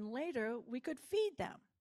 And then later, we could feed them.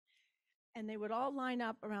 And they would all line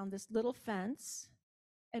up around this little fence,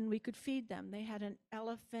 and we could feed them. They had an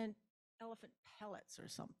elephant pellets or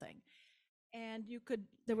something. And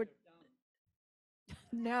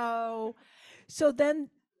no. So then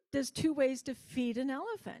there's two ways to feed an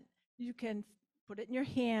elephant. You can put it in your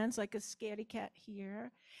hands like a scaredy cat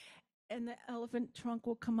here, and the elephant trunk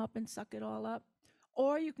will come up and suck it all up.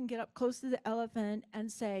 Or you can get up close to the elephant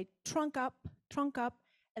and say, trunk up,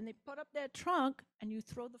 and they put up their trunk and you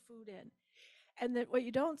throw the food in. And then what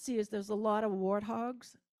you don't see is there's a lot of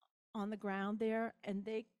warthogs on the ground there, and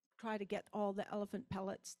they try to get all the elephant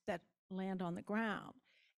pellets that land on the ground.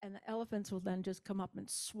 And the elephants will then just come up and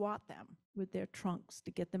swat them with their trunks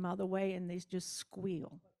to get them out of the way, and they just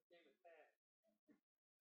squeal.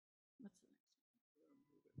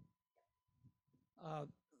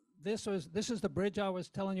 This is the bridge I was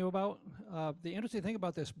telling you about. The interesting thing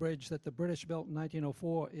about this bridge that the British built in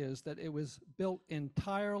 1904 is that it was built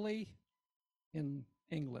entirely in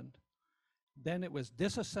England. Then it was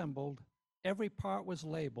disassembled. Every part was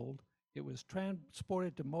labeled. It was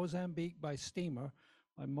transported to Mozambique by steamer,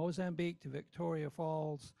 by Mozambique to Victoria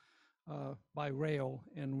Falls by rail,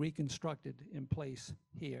 and reconstructed in place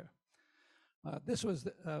here.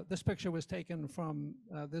 This picture was taken from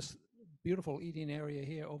this beautiful eating area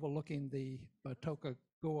here overlooking the Batoka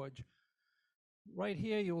Gorge. Right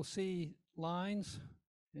here you'll see lines,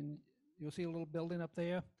 and you'll see a little building up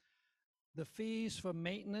there. The fees for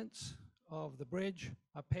maintenance of the bridge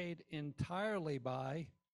are paid entirely by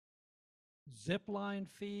zip line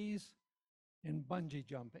fees and bungee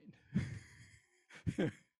jumping. Which we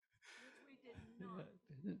did not.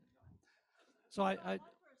 So one person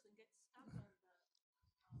gets stuck on the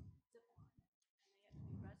zip line,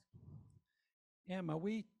 and they had to be rescued. Em,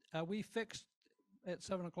 are we fixed at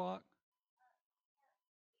 7 o'clock?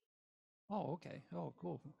 Oh, okay. Oh,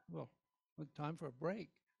 cool. Well, time for a break.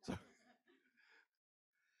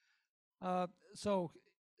 So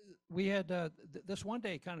we had this one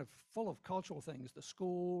day kind of full of cultural things, the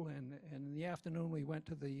school, and in the afternoon we went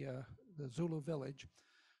to the Zulu village.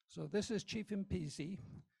 So this is Chief Mpisi.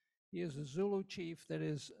 He is a Zulu chief that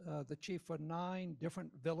is the chief for 9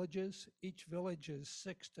 different villages. Each village is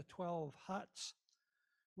 6 to 12 huts.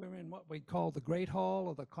 We're in what we call the Great Hall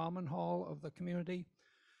or the Common Hall of the community.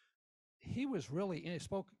 He was really, he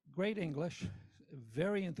spoke great English,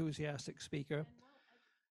 very enthusiastic speaker.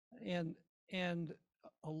 And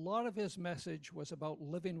a lot of his message was about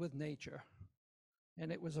living with nature. And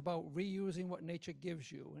it was about reusing what nature gives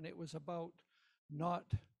you. And it was about not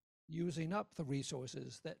using up the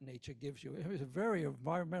resources that nature gives you. It was very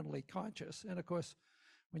environmentally conscious. And of course,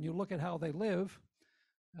 when you look at how they live,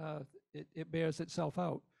 it bears itself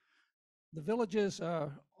out. The villages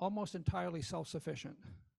are almost entirely self-sufficient.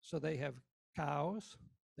 So they have cows,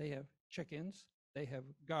 they have chickens, they have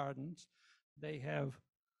gardens, they have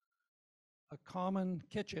a common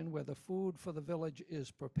kitchen where the food for the village is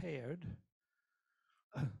prepared.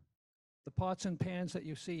 The pots and pans that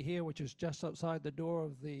you see here, which is just outside the door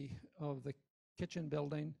of the kitchen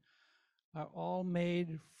building, are all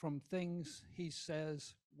made from things, he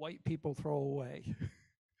says, white people throw away.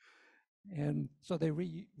 And so they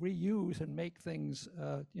reuse and make things,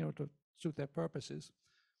 to suit their purposes.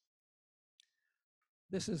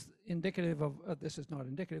 This is indicative of, this is not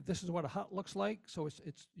indicative, this is what a hut looks like. So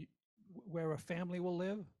it's where a family will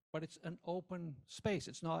live, but it's an open space.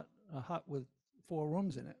 It's not a hut with 4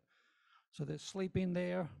 rooms in it. So they're sleeping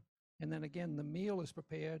there, and then again, the meal is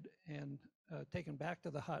prepared and taken back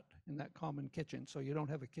to the hut in that common kitchen. So you don't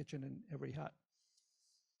have a kitchen in every hut.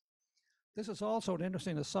 This is also an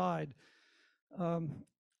interesting aside.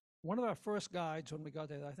 One of our first guides when we got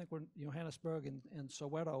there, I think we're in Johannesburg and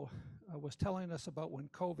Soweto, was telling us about when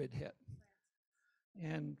COVID hit.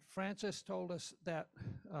 And Francis told us that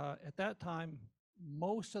at that time,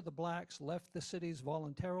 most of the blacks left the cities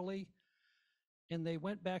voluntarily and they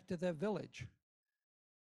went back to their village.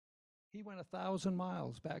 He went 1,000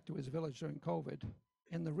 miles back to his village during COVID.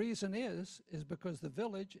 And the reason is because the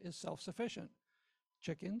village is self-sufficient.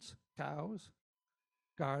 Chickens, cows,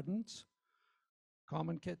 gardens,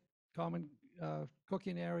 common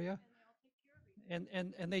cooking area. And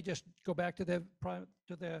they just go back to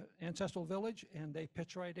their ancestral village and they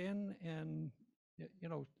pitch right in and,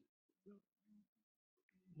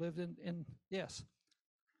 lived in yes.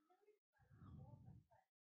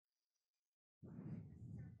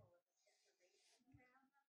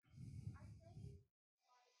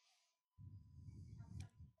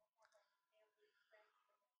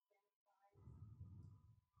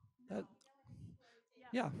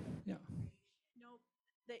 Yeah. No,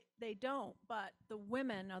 they don't, but the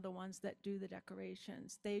women are the ones that do the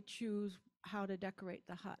decorations. They choose how to decorate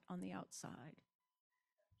the hut on the outside.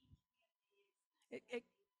 It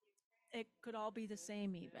could all be the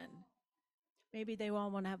same even. Maybe they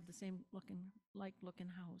all want to have the same looking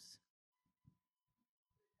house.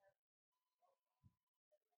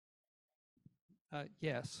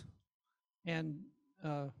 Yes. And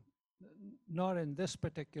not in this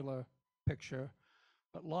particular picture,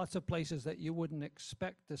 but lots of places that you wouldn't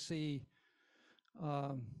expect to see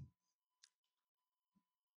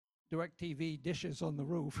DirecTV dishes on the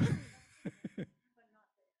roof.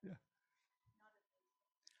 Yeah.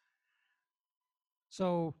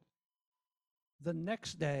 So the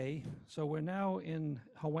next day, so we're now in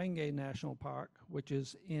Hwange National Park, which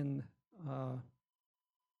is in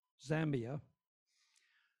Zambia.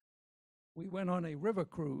 We went on a river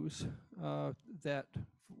cruise that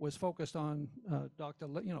was focused on Dr.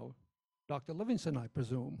 Livingston, I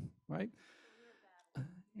presume, right?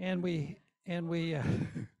 And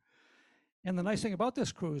and the nice thing about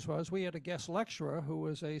this cruise was we had a guest lecturer who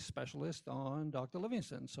was a specialist on Dr.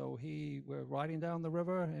 Livingston. So we're riding down the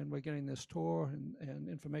river and we're getting this tour and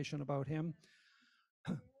information about him.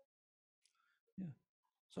 Yeah.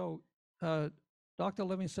 So Dr.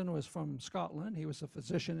 Livingston was from Scotland. He was a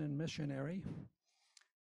physician and missionary.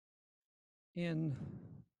 In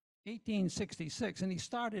 1866, and he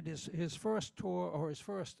started his first tour, or his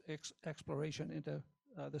first exploration into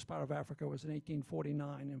this part of Africa was in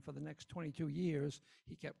 1849, and for the next 22 years,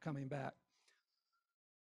 he kept coming back.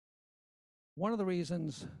 One of the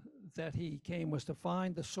reasons that he came was to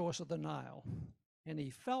find the source of the Nile, and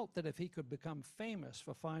he felt that if he could become famous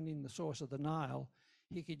for finding the source of the Nile,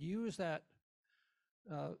 he could use that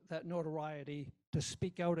notoriety to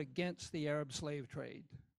speak out against the Arab slave trade.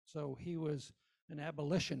 So he was an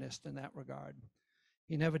abolitionist in that regard.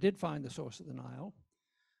 He never did find the source of the Nile,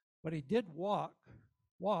 but he did walk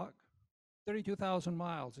 32,000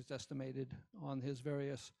 miles, it's estimated, on his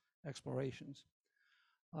various explorations.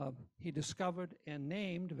 He discovered and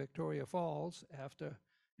named Victoria Falls after,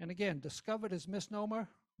 and again, discovered is misnomer,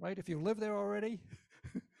 right? If you live there already,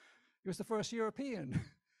 he was the first European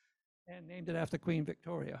and named it after Queen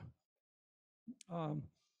Victoria. Um,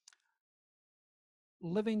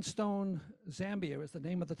 Livingstone, Zambia is the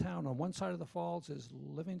name of the town. On one side of the falls is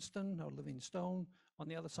Livingston or Livingstone. On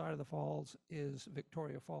the other side of the falls is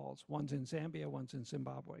Victoria Falls. One's in Zambia, one's in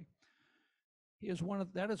Zimbabwe.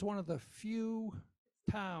 That is one of the few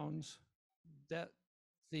towns that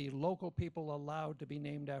the local people allowed to be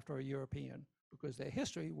named after a European, because their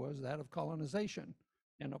history was that of colonization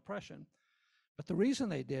and oppression. But the reason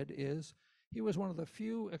they did is he was one of the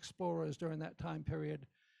few explorers during that time period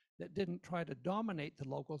that didn't try to dominate the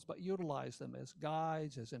locals, but utilize them as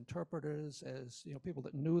guides, as interpreters, as people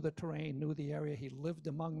that knew the terrain, knew the area. He lived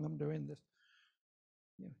among them during this.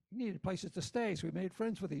 He needed places to stay, so he made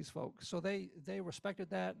friends with these folks. So they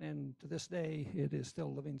respected that, and to this day, it is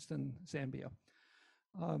still Livingstone, Zambia.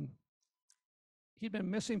 He'd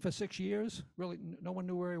been missing for 6 years. Really, no one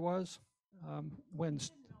knew where he was.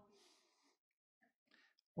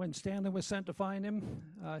 When Stanley was sent to find him,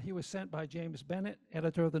 he was sent by James Bennett,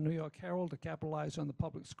 editor of the New York Herald, to capitalize on the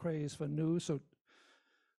public's craze for news. So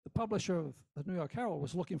the publisher of the New York Herald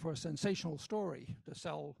was looking for a sensational story to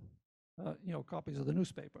sell, copies of the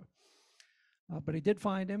newspaper. But he did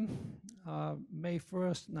find him. May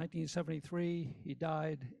 1st, 1973, he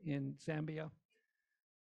died in Zambia.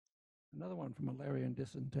 Another one for malaria and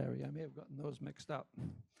dysentery. I may have gotten those mixed up.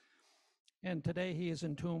 And today he is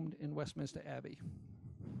entombed in Westminster Abbey.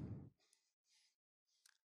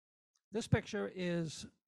 This picture is,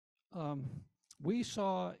 we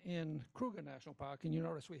saw in Kruger National Park, and you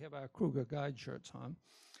notice we have our Kruger guide shirts on.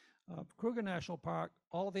 Kruger National Park,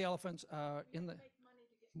 all of the elephants are in the...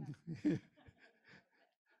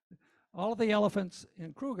 All of the elephants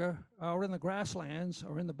in Kruger are in the grasslands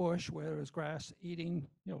or in the bush where there is grass eating,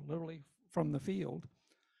 literally from the field.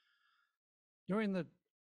 During the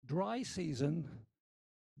dry season,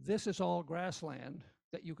 this is all grassland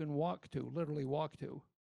that you can walk to, literally walk to.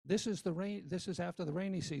 This is after the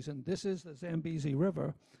rainy season. This is the Zambezi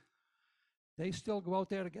River. They still go out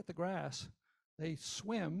there to get the grass. They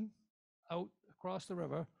swim out across the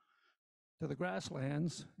river to the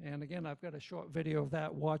grasslands. And again, I've got a short video of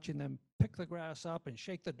that, watching them pick the grass up and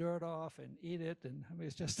shake the dirt off and eat it. And I mean,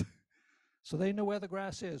 it's just, so they know where the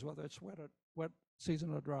grass is, whether it's wet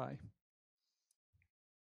season or dry.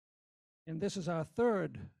 And this is our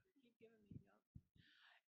third.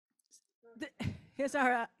 Here's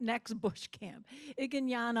our next bush camp,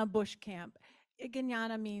 Iganyana Bush Camp.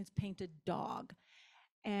 Iganyana means painted dog.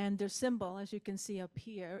 And their symbol, as you can see up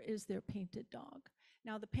here, is their painted dog.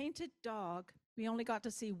 Now, the painted dog, we only got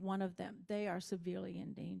to see one of them. They are severely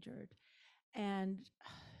endangered. And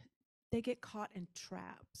they get caught in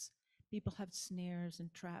traps. People have snares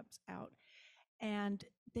and traps out. And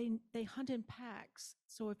they hunt in packs.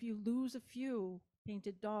 So if you lose a few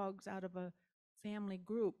painted dogs out of a family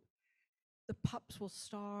group, the pups will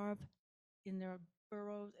starve in their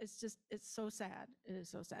burrows. It's so sad. It is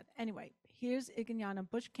so sad. Anyway, here's Iganyana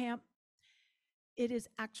Bush Camp. It is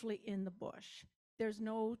actually in the bush. There's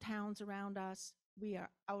no towns around us. We are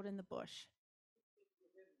out in the bush.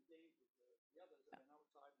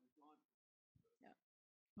 Yeah.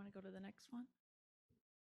 Want to go to the next one?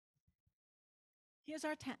 Here's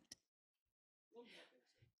our tent.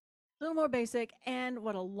 A little more basic, and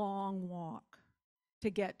what a long walk to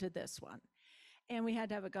get to this one. And we had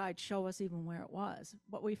to have a guide show us even where it was.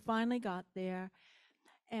 But we finally got there,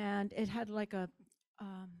 and it had like a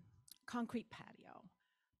concrete patio,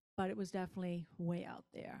 but it was definitely way out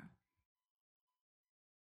there.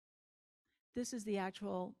 This is the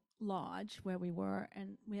actual lodge where we were,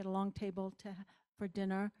 and we had a long table for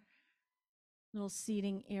dinner, little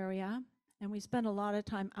seating area, and we spent a lot of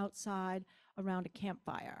time outside around a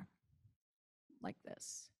campfire like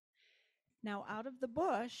this. Now, out of the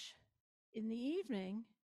bush, in the evening,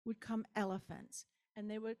 would come elephants, and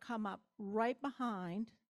they would come up right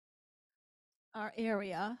behind our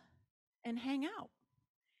area and hang out.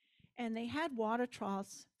 And they had water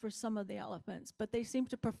troughs for some of the elephants, but they seemed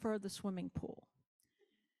to prefer the swimming pool.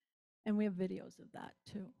 And we have videos of that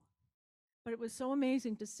too. But it was so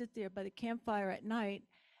amazing to sit there by the campfire at night,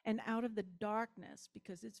 and out of the darkness,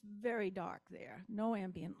 because it's very dark there, no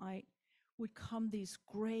ambient light, would come these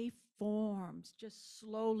gray forms just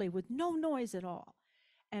slowly with no noise at all.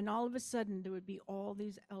 And all of a sudden, there would be all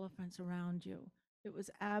these elephants around you. It was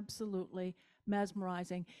absolutely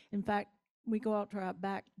mesmerizing. In fact, we go out to our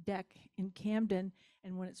back deck in Camden,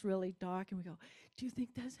 and when it's really dark, and we go, "Do you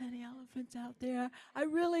think there's any elephants out there? I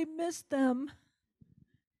really miss them."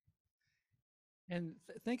 And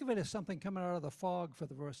think of it as something coming out of the fog for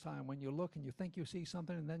the first time. When you look and you think you see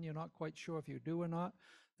something, and then you're not quite sure if you do or not.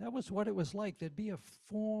 That was what it was like. There'd be a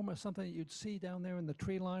form or something that you'd see down there in the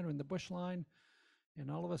tree line or in the bush line. and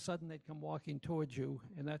all of a sudden they'd come walking towards you,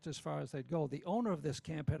 and that's as far as they'd go. The owner of this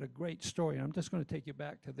camp had a great story, and I'm just going to take you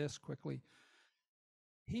back to this quickly.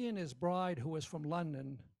 He and his bride, who was from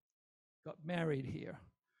London, got married here.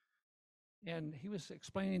 And he was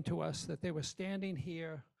explaining to us that they were standing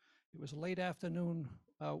here. It was a late afternoon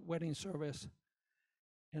wedding service,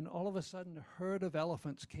 and all of a sudden a herd of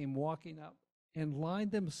elephants came walking up and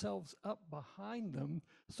lined themselves up behind them,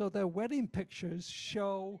 so their wedding pictures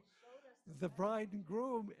show the bride and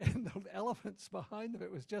groom and the elephants behind them.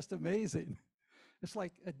 It was just amazing. It's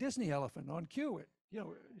like a Disney elephant on cue.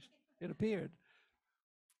 It appeared.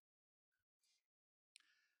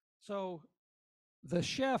 So the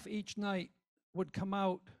chef each night would come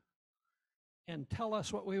out and tell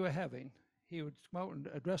us what we were having. He would come out and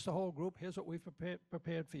address the whole group. Here's what we've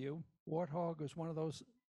prepared for you. Warthog was one of those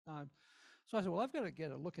times. So I said, well, I've got to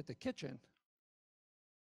get a look at the kitchen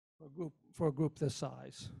for a group this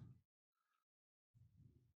size.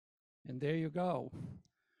 And there you go.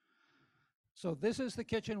 So this is the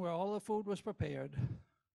kitchen where all the food was prepared.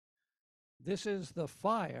 This is the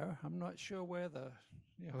fire. I'm not sure where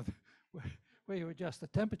where you adjust the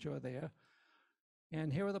temperature there.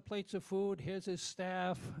 And here are the plates of food. Here's his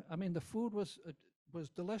staff. I mean, the food was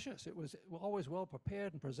delicious. It was always well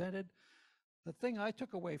prepared and presented. The thing I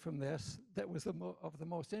took away from this that was of the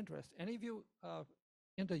most interest, any of you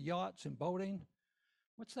into yachts and boating?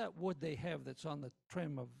 What's that wood they have that's on the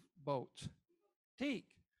trim of boats? Teak.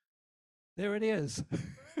 There it is.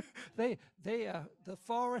 The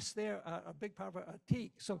forests there are a big part of a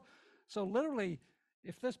teak. So literally,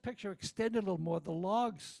 if this picture extended a little more, the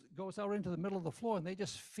logs goes out into the middle of the floor, and they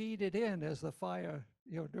just feed it in as the fire,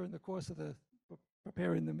 during the course of the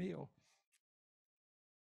preparing the meal.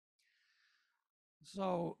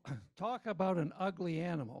 So talk about an ugly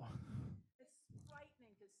animal. It's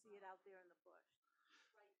frightening to see it out there in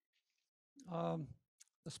the bush.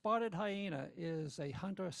 The spotted hyena is a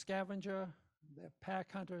hunter-scavenger. They're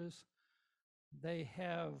pack hunters. They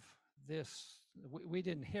have this, we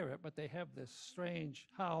didn't hear it, but they have this strange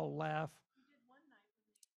howl, laugh. We did one night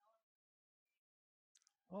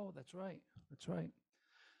Oh, that's right. That's right.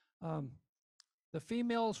 The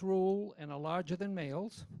females rule and are larger than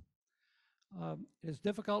males. It is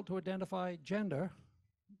difficult to identify gender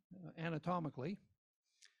anatomically,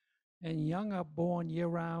 and young are born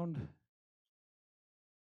year-round.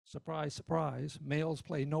 Surprise, surprise, males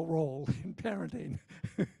play no role in parenting.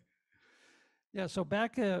 Yeah, so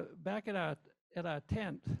back at our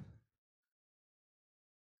tent,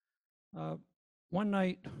 one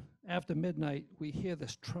night after midnight, we hear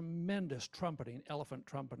this tremendous trumpeting, elephant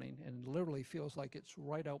trumpeting, and it literally feels like it's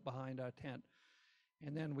right out behind our tent.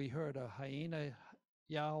 And then we heard a hyena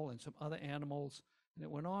yowl and some other animals, and it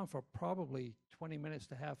went on for probably 20 minutes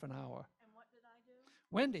to half an hour. And what did I do?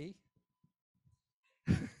 Wendy,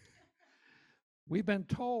 we've been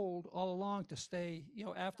told all along to stay,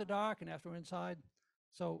 after dark and after we're inside.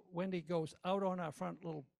 So Wendy goes out on our front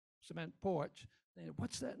little cement porch. And,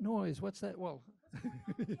 what's that noise? What's that? Well, What's going on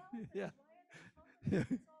with the elephants? yeah. Why are they trumpeting?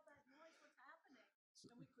 What's all that noise? What's happening?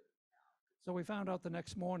 And we couldn't tell. So we found out the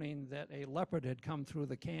next morning that a leopard had come through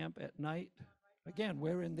the camp at night. Again,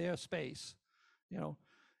 we're in their space,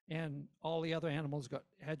 and all the other animals got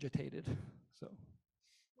agitated. So.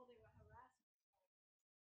 Well, they were harassing.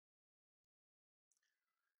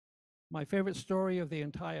 My favorite story of the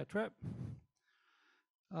entire trip,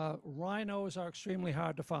 rhinos are extremely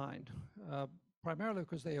hard to find, primarily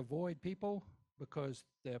because they avoid people because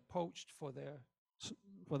they're poached for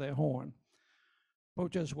their horn.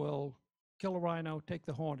 Poachers will kill a rhino, take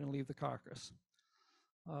the horn, and leave the carcass.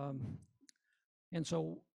 And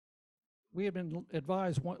so we had been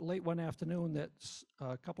advised late one afternoon that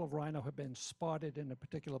a couple of rhino had been spotted in a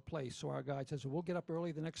particular place. So our guide says, we'll get up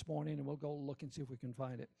early the next morning and we'll go look and see if we can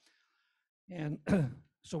find it. And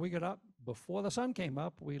so we got up before the sun came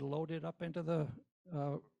up. We loaded up into the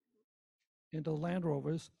Land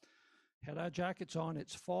Rovers, had our jackets on.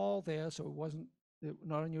 It's fall there, so it wasn't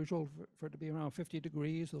not unusual for it to be around 50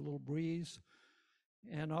 degrees, a little breeze.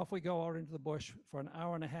 And off we go out into the bush for an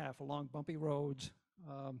hour and a half along bumpy roads,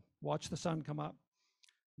 watch the sun come up.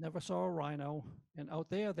 Never saw a rhino. And out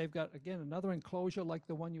there, they've got, again, another enclosure like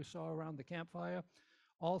the one you saw around the campfire,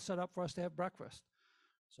 all set up for us to have breakfast.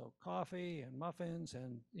 So coffee and muffins,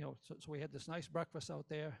 and so we had this nice breakfast out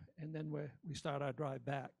there, and then we start our drive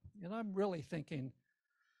back. And I'm really thinking,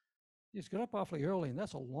 you just get up awfully early, and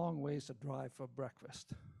that's a long ways to drive for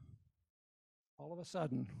breakfast. All of a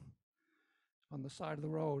sudden, on the side of the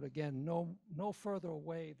road, again, no further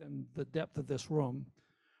away than the depth of this room,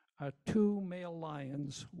 are two male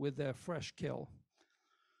lions with their fresh kill.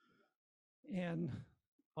 And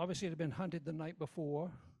obviously it had been hunted the night before.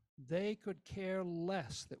 They could care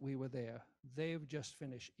less that we were there. They've just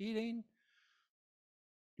finished eating.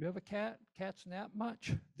 Do you have a cat? Cats nap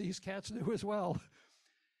much? These cats do as well.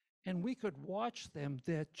 And we could watch them,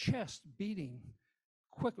 their chest beating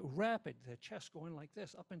quick, rapid, their chest going like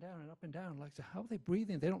this, up and down and up and down. Like, how are they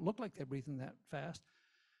breathing? They don't look like they're breathing that fast.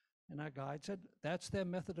 And our guide said, that's their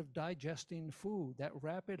method of digesting food. That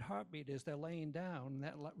rapid heartbeat as they're laying down,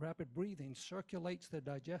 that rapid breathing circulates their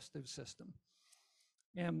digestive system.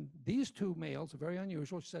 And these two males are very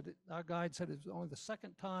unusual. She said, our guide said it was only the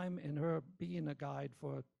second time in her being a guide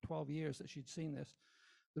for 12 years that she'd seen this.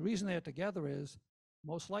 The reason they're together is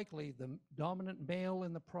most likely the dominant male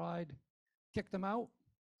in the pride kicked them out.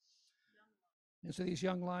 And so these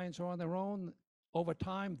young lions are on their own. Over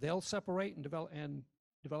time, they'll separate and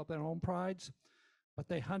develop their own prides, but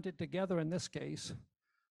they hunted together in this case.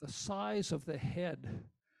 The size of the head,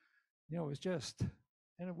 you know, was just,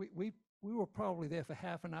 and we were probably there for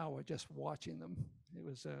half an hour just watching them. It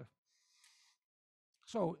was,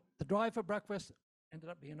 so the drive for breakfast ended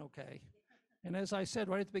up being okay. And as I said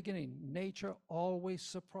right at the beginning, nature always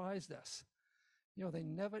surprised us. You know,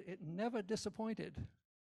 it never disappointed.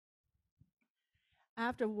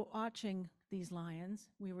 After watching these lions,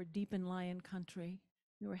 we were deep in lion country.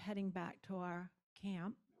 We were heading back to our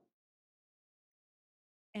camp,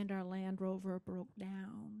 and our Land Rover broke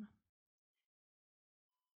down.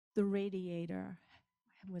 The radiator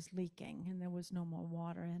was leaking, and there was no more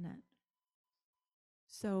water in it.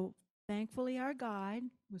 So thankfully, our guide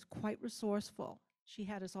was quite resourceful. She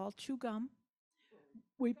had us all chew gum.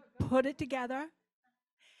 We put it together,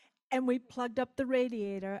 and we plugged up the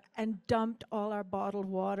radiator and dumped all our bottled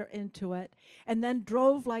water into it, and then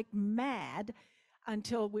drove like mad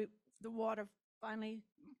until the water finally,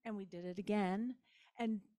 and we did it again.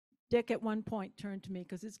 And Dick at one point turned to me,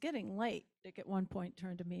 because it's getting late. Dick at one point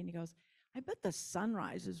turned to me and he goes, I bet the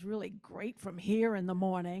sunrise is really great from here in the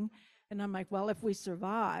morning. And I'm like, well, if we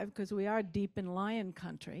survive, because we are deep in lion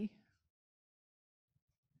country.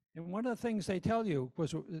 And one of the things they tell you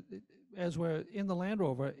was, as we're in the Land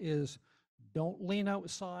Rover, is don't lean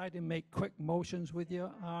outside and make quick motions with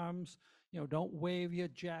your arms. You know, don't wave your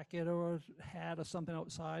jacket or hat or something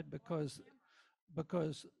outside, because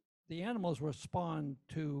the animals respond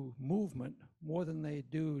to movement more than they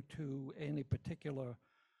do to any particular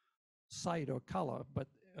sight or color, but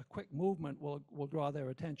a quick movement will draw their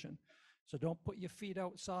attention. So don't put your feet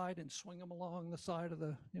outside and swing them along the side of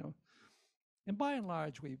the, you know. And by and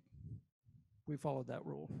large, we followed that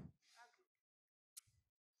rule.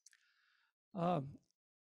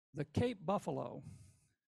 The Cape buffalo,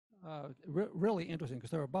 really interesting,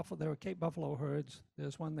 because there are Cape buffalo herds.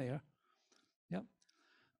 There's one there. Yep.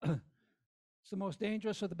 It's the most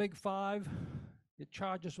dangerous of the big five. It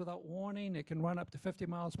charges without warning. It can run up to 50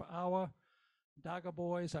 miles per hour. Dagger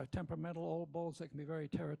boys are temperamental old bulls that can be very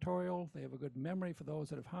territorial. They have a good memory for those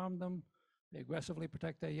that have harmed them. They aggressively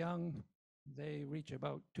protect their young. They reach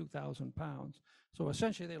about 2,000 pounds. So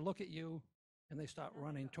essentially they look at you and they start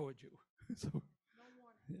running towards you. So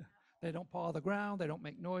yeah. They don't paw the ground. They don't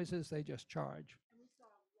make noises. They just charge.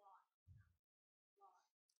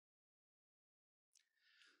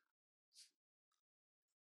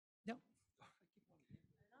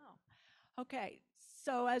 Okay,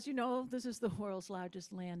 so as you know, this is the world's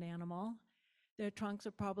largest land animal. Their trunks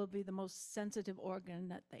are probably the most sensitive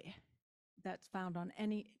organ that's found on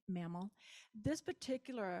any mammal. This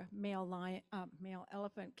particular male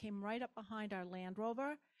elephant came right up behind our Land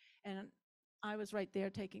Rover, and I was right there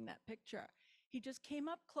taking that picture. He just came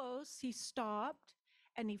up close, he stopped,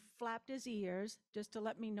 and he flapped his ears just to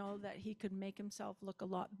let me know that he could make himself look a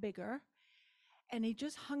lot bigger. And he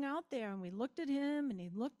just hung out there, and we looked at him, and he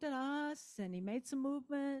looked at us, and he made some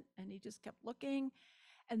movement, and he just kept looking.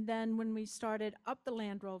 And then when we started up the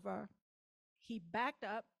Land Rover, he backed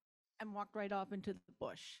up and walked right off into the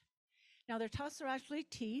bush. Now, their tusks are actually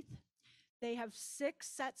teeth. They have 6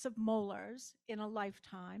 sets of molars in a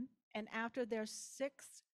lifetime, and after their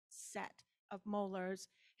 6th set of molars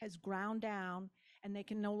has ground down and they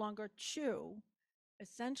can no longer chew,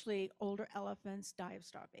 essentially older elephants die of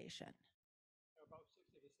starvation. About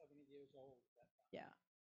 60 to 70 years old. Yeah.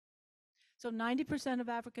 So 90% of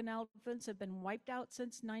African elephants have been wiped out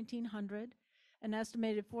since 1900. An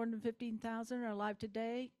estimated 415,000 are alive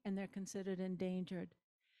today, and they're considered endangered.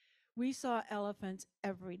 We saw elephants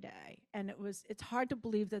every day, and it's hard to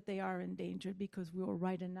believe that they are endangered because we were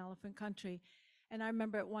right in elephant country. And I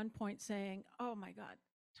remember at one point saying, oh my God,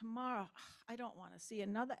 tomorrow I don't want to see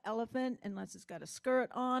another elephant unless it's got a skirt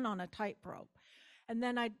on a tightrope. And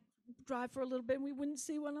then drive for a little bit and we wouldn't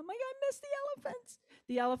see one. I'm like, I miss the elephants.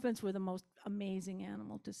 The elephants were the most amazing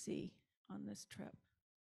animal to see on this trip.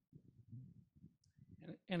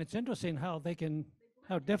 And it's interesting how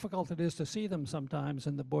how difficult it is to see them sometimes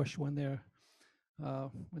in the bush when they're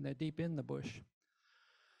deep in the bush.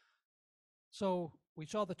 So we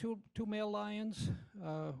saw the two male lions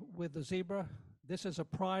with the zebra. This is a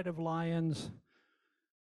pride of lions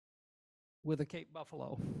with a Cape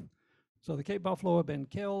buffalo. So the Cape buffalo had been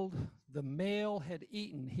killed. The male had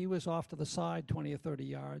eaten. He was off to the side 20 or 30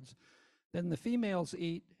 yards. Then the females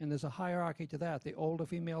eat, and there's a hierarchy to that. The older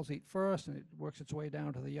females eat first, and it works its way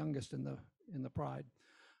down to the youngest in the pride.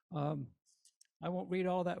 I won't read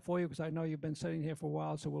all that for you because I know you've been sitting here for a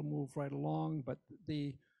while, so we'll move right along. But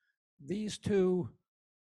these two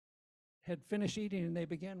had finished eating, and they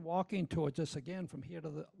began walking towards us again from here to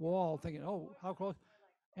the wall, thinking, oh, how close?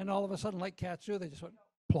 And all of a sudden, like cats do, they just went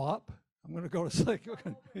plop. I'm going to go to sleep.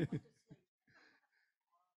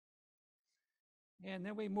 And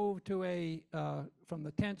then we moved to from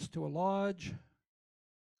the tents to a lodge.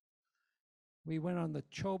 We went on the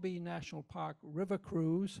Chobe National Park River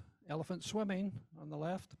Cruise, elephant swimming on the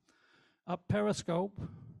left, up Periscope,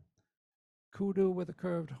 kudu with the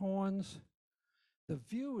curved horns. The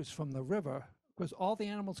views from the river, because all the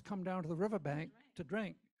animals come down to the riverbank to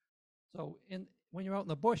drink. So when you're out in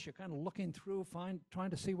the bush, you're kind of looking through,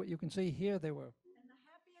 trying to see what you can see. Here they were. And the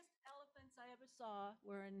happiest elephants I ever saw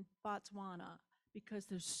were in Botswana because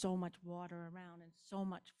there's so much water around and so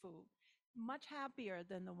much food. Much happier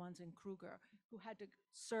than the ones in Kruger who had to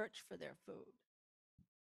search for their food.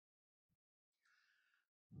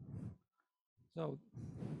 So,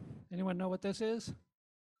 anyone know what this is?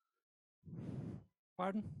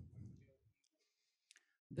 Pardon?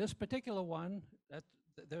 This particular one,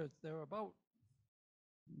 there are about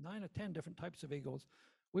 9 or 10 different types of eagles.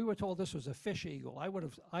 We were told this was a fish eagle.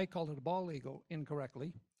 I called it a bald eagle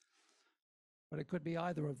incorrectly, but it could be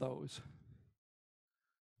either of those.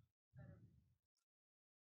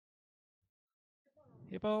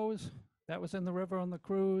 Hippos, that was in the river on the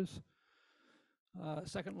cruise.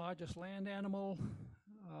 Second largest land animal.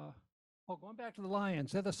 Going back to the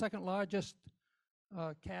lions, they're the second largest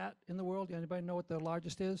cat in the world. Anybody know what the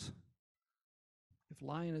largest is? If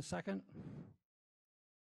lion is second,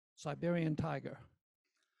 Siberian tiger.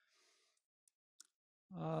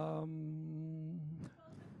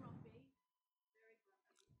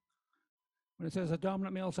 When it says the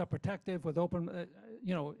dominant males are protective with open,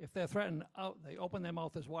 if they're threatened out, they open their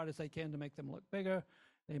mouth as wide as they can to make them look bigger.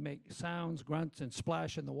 They make sounds, grunts, and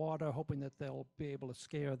splash in the water, hoping that they'll be able to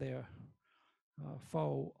scare their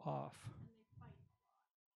foe off.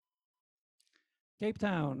 Cape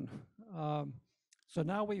Town. So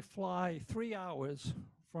now we fly 3 hours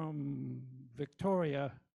from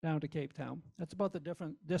Victoria down to Cape Town. That's about the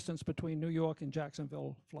different distance between New York and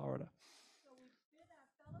Jacksonville, Florida. So we bid our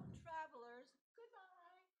fellow travelers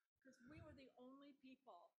goodbye because we were the only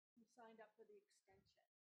people who signed up for the extension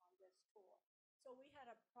on this tour. So we had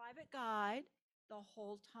a private guide the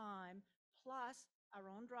whole time, plus our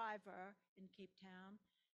own driver in Cape Town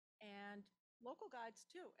and local guides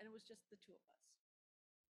too. And it was just the two of us.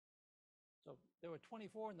 So there were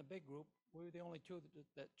 24 in the big group. We were the only two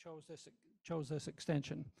that chose this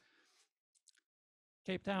extension.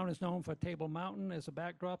 Cape Town is known for Table Mountain as a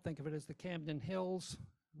backdrop. Think of it as the Camden Hills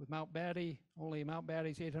with Mount Batty. Only Mount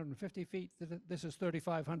Batty's 850 feet. This is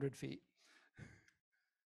 3,500 feet.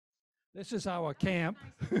 This is our camp.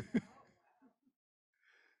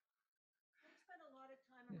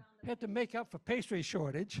 Had to make up for pastry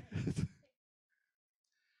shortage.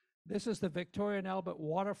 This is the Victoria and Albert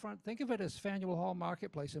waterfront. Think of it as Faneuil Hall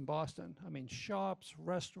Marketplace in Boston. I mean, shops,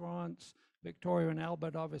 restaurants. Victoria and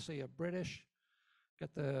Albert obviously are British.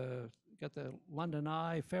 Got the London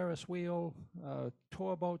Eye Ferris wheel,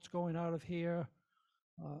 tour boats going out of here,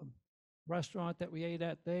 restaurant that we ate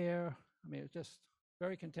at there. I mean, it's just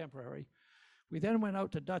very contemporary. We then went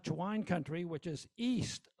out to Dutch wine country, which is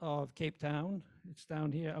east of Cape Town. It's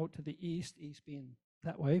down here out to the east being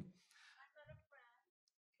that way.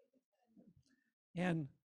 And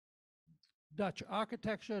Dutch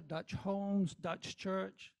architecture, Dutch homes, Dutch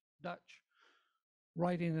church, Dutch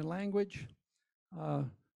writing and language.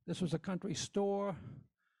 This was a country store,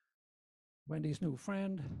 Wendy's new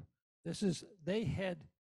friend. They had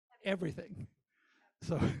everything.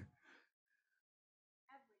 So,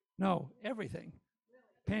 no, everything.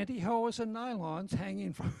 Pantyhose and nylons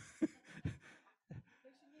hanging from.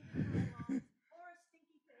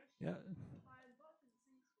 Yeah.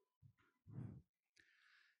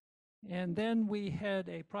 And then we had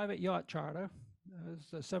a private yacht charter. It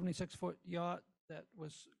was a 76-foot yacht that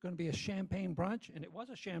was going to be a champagne brunch, and it was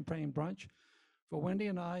a champagne brunch for Wendy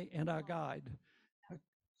and I and our guide. Champagne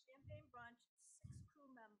brunch, 6 crew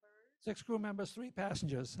members. 6 crew members, 3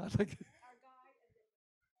 passengers. I think. Our guide, and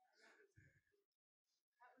that was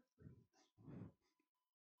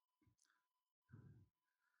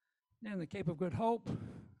great. And the Cape of Good Hope.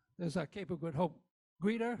 There's our Cape of Good Hope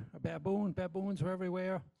greeter, a baboon. Baboons are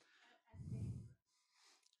everywhere.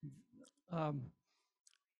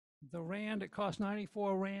 The rand, it costs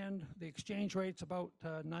 94 rand. The exchange rate's about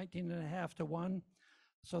 19.5 to 1.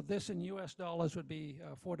 So this in US dollars would be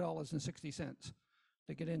 $4.60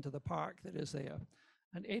 to get into the park that is there.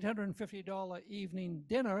 An $850 evening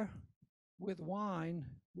dinner with wine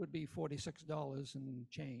would be $46 and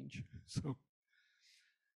change. So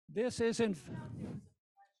this is in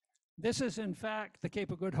fact the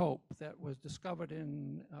Cape of Good Hope that was discovered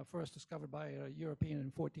first discovered by a European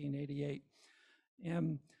in 1488.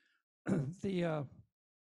 And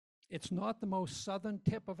it's not the most southern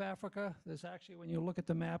tip of Africa. There's actually, when you look at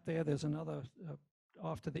the map there's another,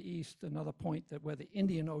 off to the east, another point where the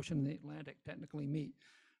Indian Ocean and the Atlantic technically meet.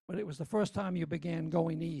 But it was the first time you began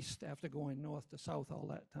going east after going north to south all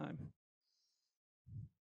that time.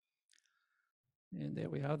 And there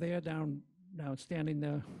we are there, down standing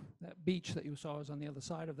there. That beach that you saw is on the other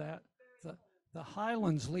side of that. The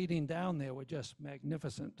highlands leading down there were just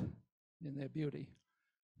magnificent in their beauty.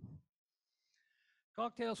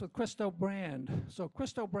 Cocktails with Christo Brand. So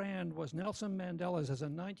Christo Brand was Nelson Mandela's, as a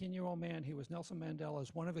 19-year-old man, he was Nelson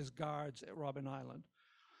Mandela's, one of his guards at Robben Island.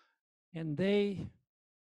 And they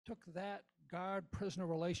took that guard-prisoner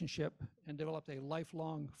relationship and developed a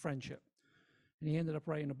lifelong friendship. And he ended up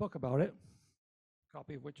writing a book about it, a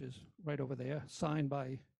copy of which is right over there, signed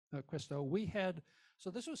by Christo. So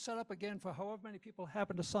this was set up again for however many people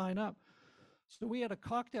happened to sign up. So we had a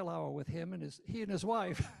cocktail hour with him and he and his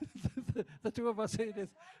wife, the two of us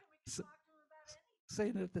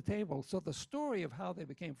sitting at the table. So the story of how they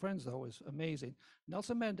became friends, though, is amazing.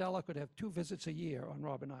 Nelson Mandela could have 2 visits a year on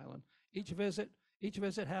Robben Island. Each visit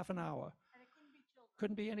half an hour. And it couldn't be children.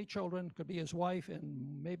 Couldn't be any children, could be his wife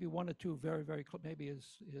and maybe 1 or 2 very, very close, maybe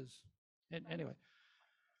and anyway.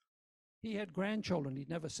 He had grandchildren he'd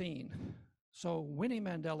never seen. So Winnie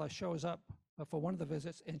Mandela shows up for one of the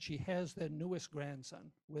visits, and she has their newest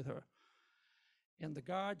grandson with her. And the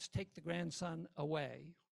guards take the grandson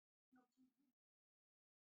away.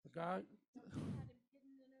 The guard,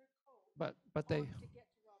 but they,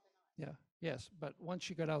 yes, but once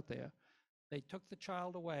she got out there, they took the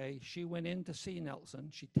child away. She went in to see Nelson.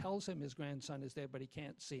 She tells him his grandson is there, but he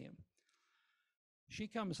can't see him. She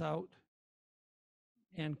comes out,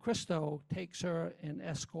 and Christo takes her and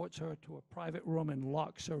escorts her to a private room and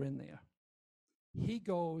locks her in there. He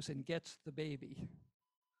goes and gets the baby,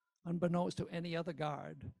 unbeknownst to any other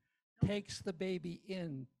guard, takes the baby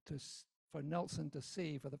in for Nelson to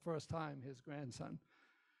see for the first time his grandson.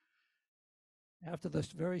 After this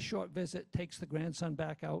very short visit, takes the grandson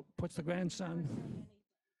back out, puts the grandson,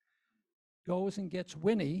 goes and gets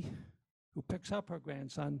Winnie, who picks up her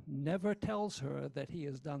grandson, never tells her that he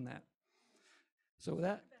has done that. So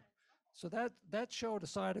that showed a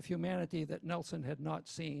side of humanity that Nelson had not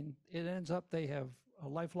seen. It ends up they have a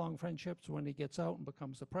lifelong friendships. When he gets out and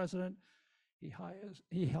becomes the president, he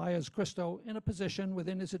hires Christo in a position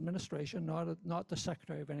within his administration, not the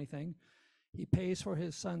secretary of anything. He pays for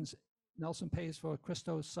his son's, Nelson pays for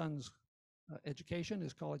Christo's son's education,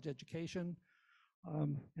 his college education,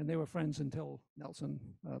 and they were friends until Nelson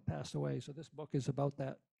passed away. So this book is about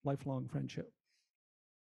that lifelong friendship.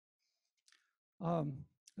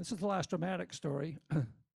 This is the last dramatic story.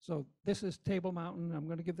 So this is Table Mountain. I'm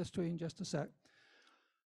going to give this to you in just a sec.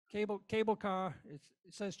 Cable car, it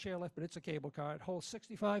says chairlift, but it's a cable car. It holds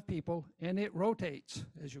 65 people, and it rotates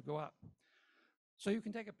as you go up. So you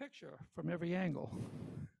can take a picture from every angle.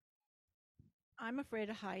 I'm afraid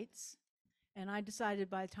of heights, and I decided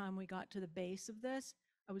by the time we got to the base of this,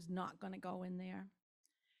 I was not going to go in there.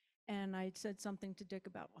 And I said something to Dick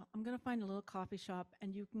about, well, I'm going to find a little coffee shop,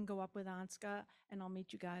 and you can go up with Anska, and I'll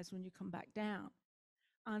meet you guys when you come back down.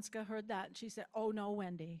 Anska heard that, and she said, oh, no,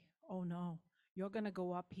 Wendy. Oh, no. You're going to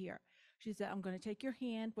go up here. She said, I'm going to take your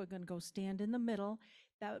hand. We're going to go stand in the middle.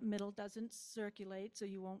 That middle doesn't circulate, so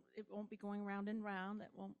it won't be going round and round.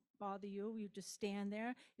 That won't bother you. You just stand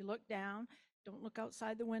there. You look down. Don't look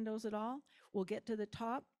outside the windows at all. We'll get to the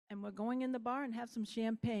top, and we're going in the bar and have some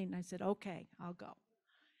champagne. I said, okay, I'll go.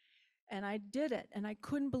 And I did it, and I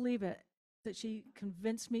couldn't believe it that she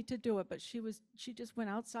convinced me to do it, but she just went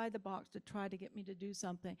outside the box to try to get me to do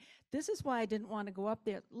something. This is why I didn't want to go up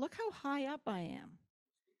there. Look how high up I am.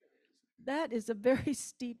 That is a very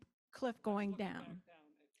steep cliff going down.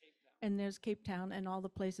 and there's Cape Town and all the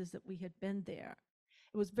places that we had been there.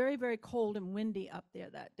 It was very, very cold and windy up there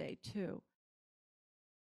that day too.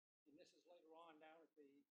 And this is later on down at the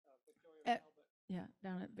Victoria Eh, and Albert. Yeah,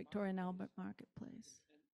 down at Victoria and Albert Marketplace.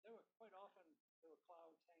 And there were quite often, there were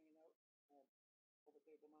clouds hanging out over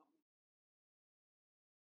Table Mountain.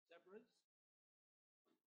 Zebras.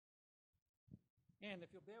 And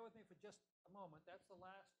if you'll bear with me for just a moment, that's the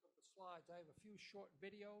last of the slides. I have a few short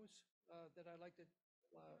videos that I'd like to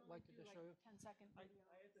just show you. 10-second I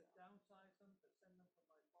had to downsize them to send them from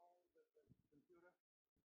my phone with the computer.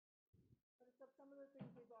 But it's some of the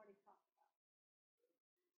things we've already talked about.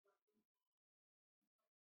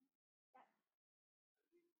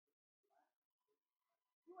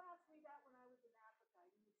 You asked me that when I was in Africa.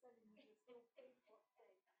 You were sending me this little Facebook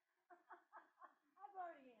thing. I've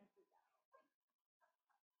already answered that.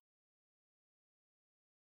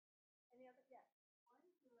 Any other? Yes. Why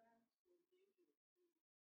is your ass so dangerous?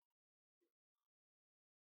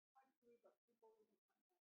 Hard to believe, but people live in country.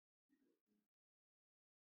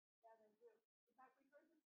 Yeah, they do. In fact, we heard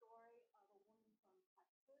the story of a woman from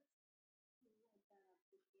Texas who had been a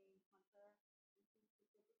big game hunter,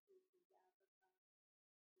 and she specifically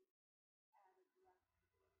from Africa. Added less.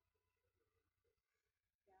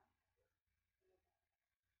 Yeah.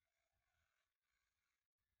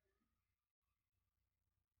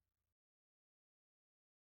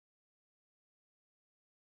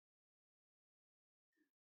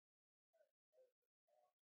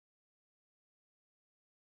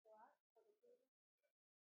 What? For the food?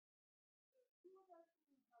 Two of us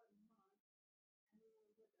in about a month, and we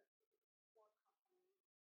were with us with the 4 companies.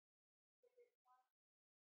 Biggest one?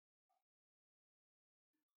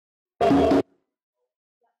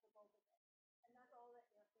 Yeah, for both of it. And that's all that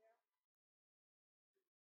airfare.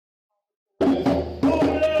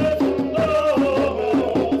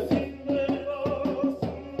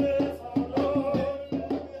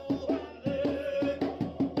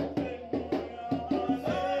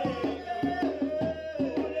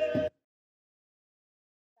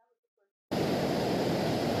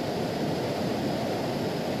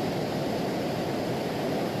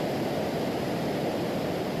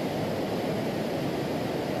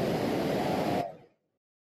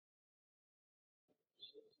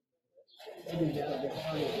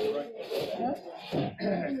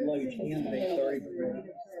 Low candidate 30%.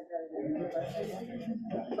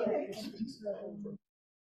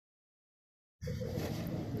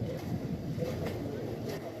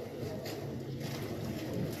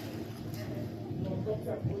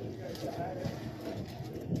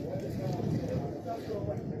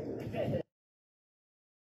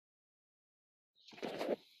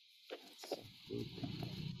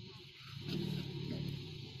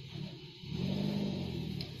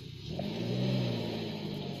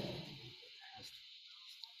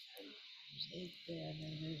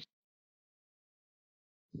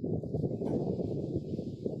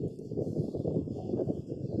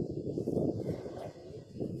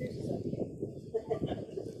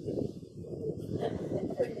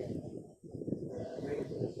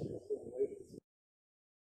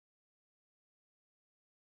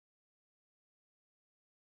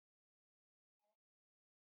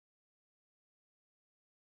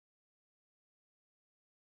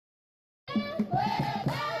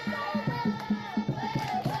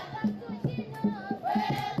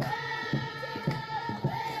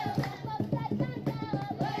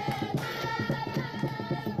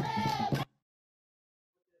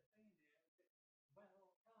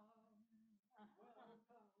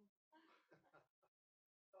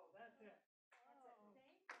 So that's it.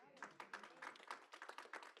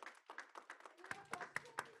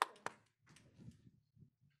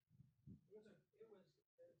 It was,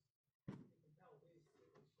 as you can tell, it was a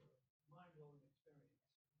mind-blowing experience.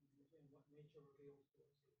 And again, what nature reveals to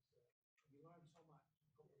us is, we learn so much.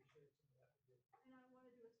 Hope we shared some of that with you. And I want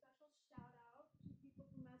to do a special shout out to people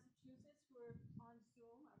from Massachusetts who are on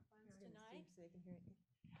Zoom, our friends tonight. So they can hear it.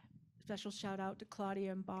 Special shout out to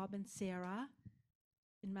Claudia and Bob and Sarah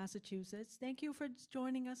in Massachusetts. Thank you for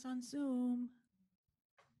joining us on Zoom.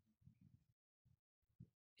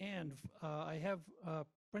 And I have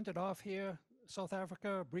printed off here, South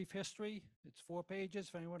Africa, a brief history. It's 4 pages.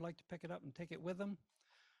 If anyone would like to pick it up and take it with them.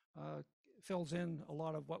 Fills in a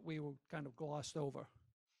lot of what we were kind of glossed over.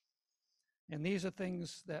 And these are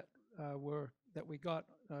things that we got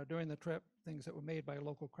during the trip, things that were made by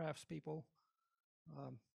local craftspeople.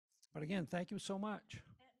 But again, thank you so much.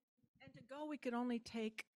 And to go, we could only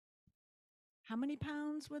take how many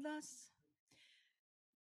pounds with us?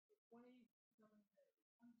 26 days.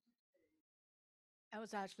 That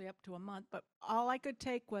was actually up to a month, but all I could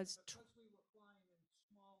take was Because we were flying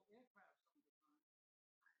in small aircraft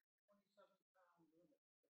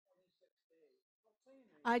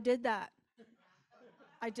I did that.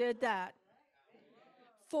 I did that.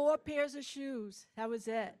 4 pairs of shoes. That was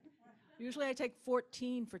it. Usually I take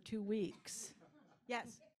 14 for 2 weeks.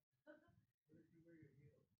 Yes.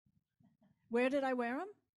 Where did I wear them?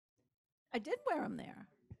 I did wear them there.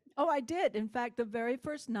 Oh, I did. In fact, the very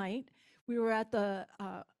first night, we were at the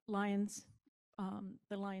lion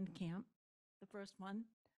camp, the first one,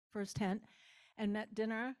 first tent. And at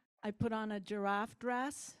dinner, I put on a giraffe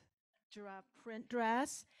print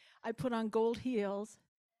dress. I put on gold heels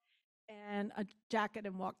and a jacket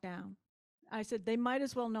and walked down. I said, they might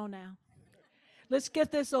as well know now. Let's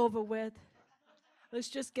get this over with. Let's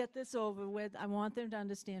just get this over with. I want them to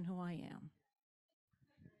understand who I am.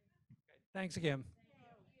 Thanks again.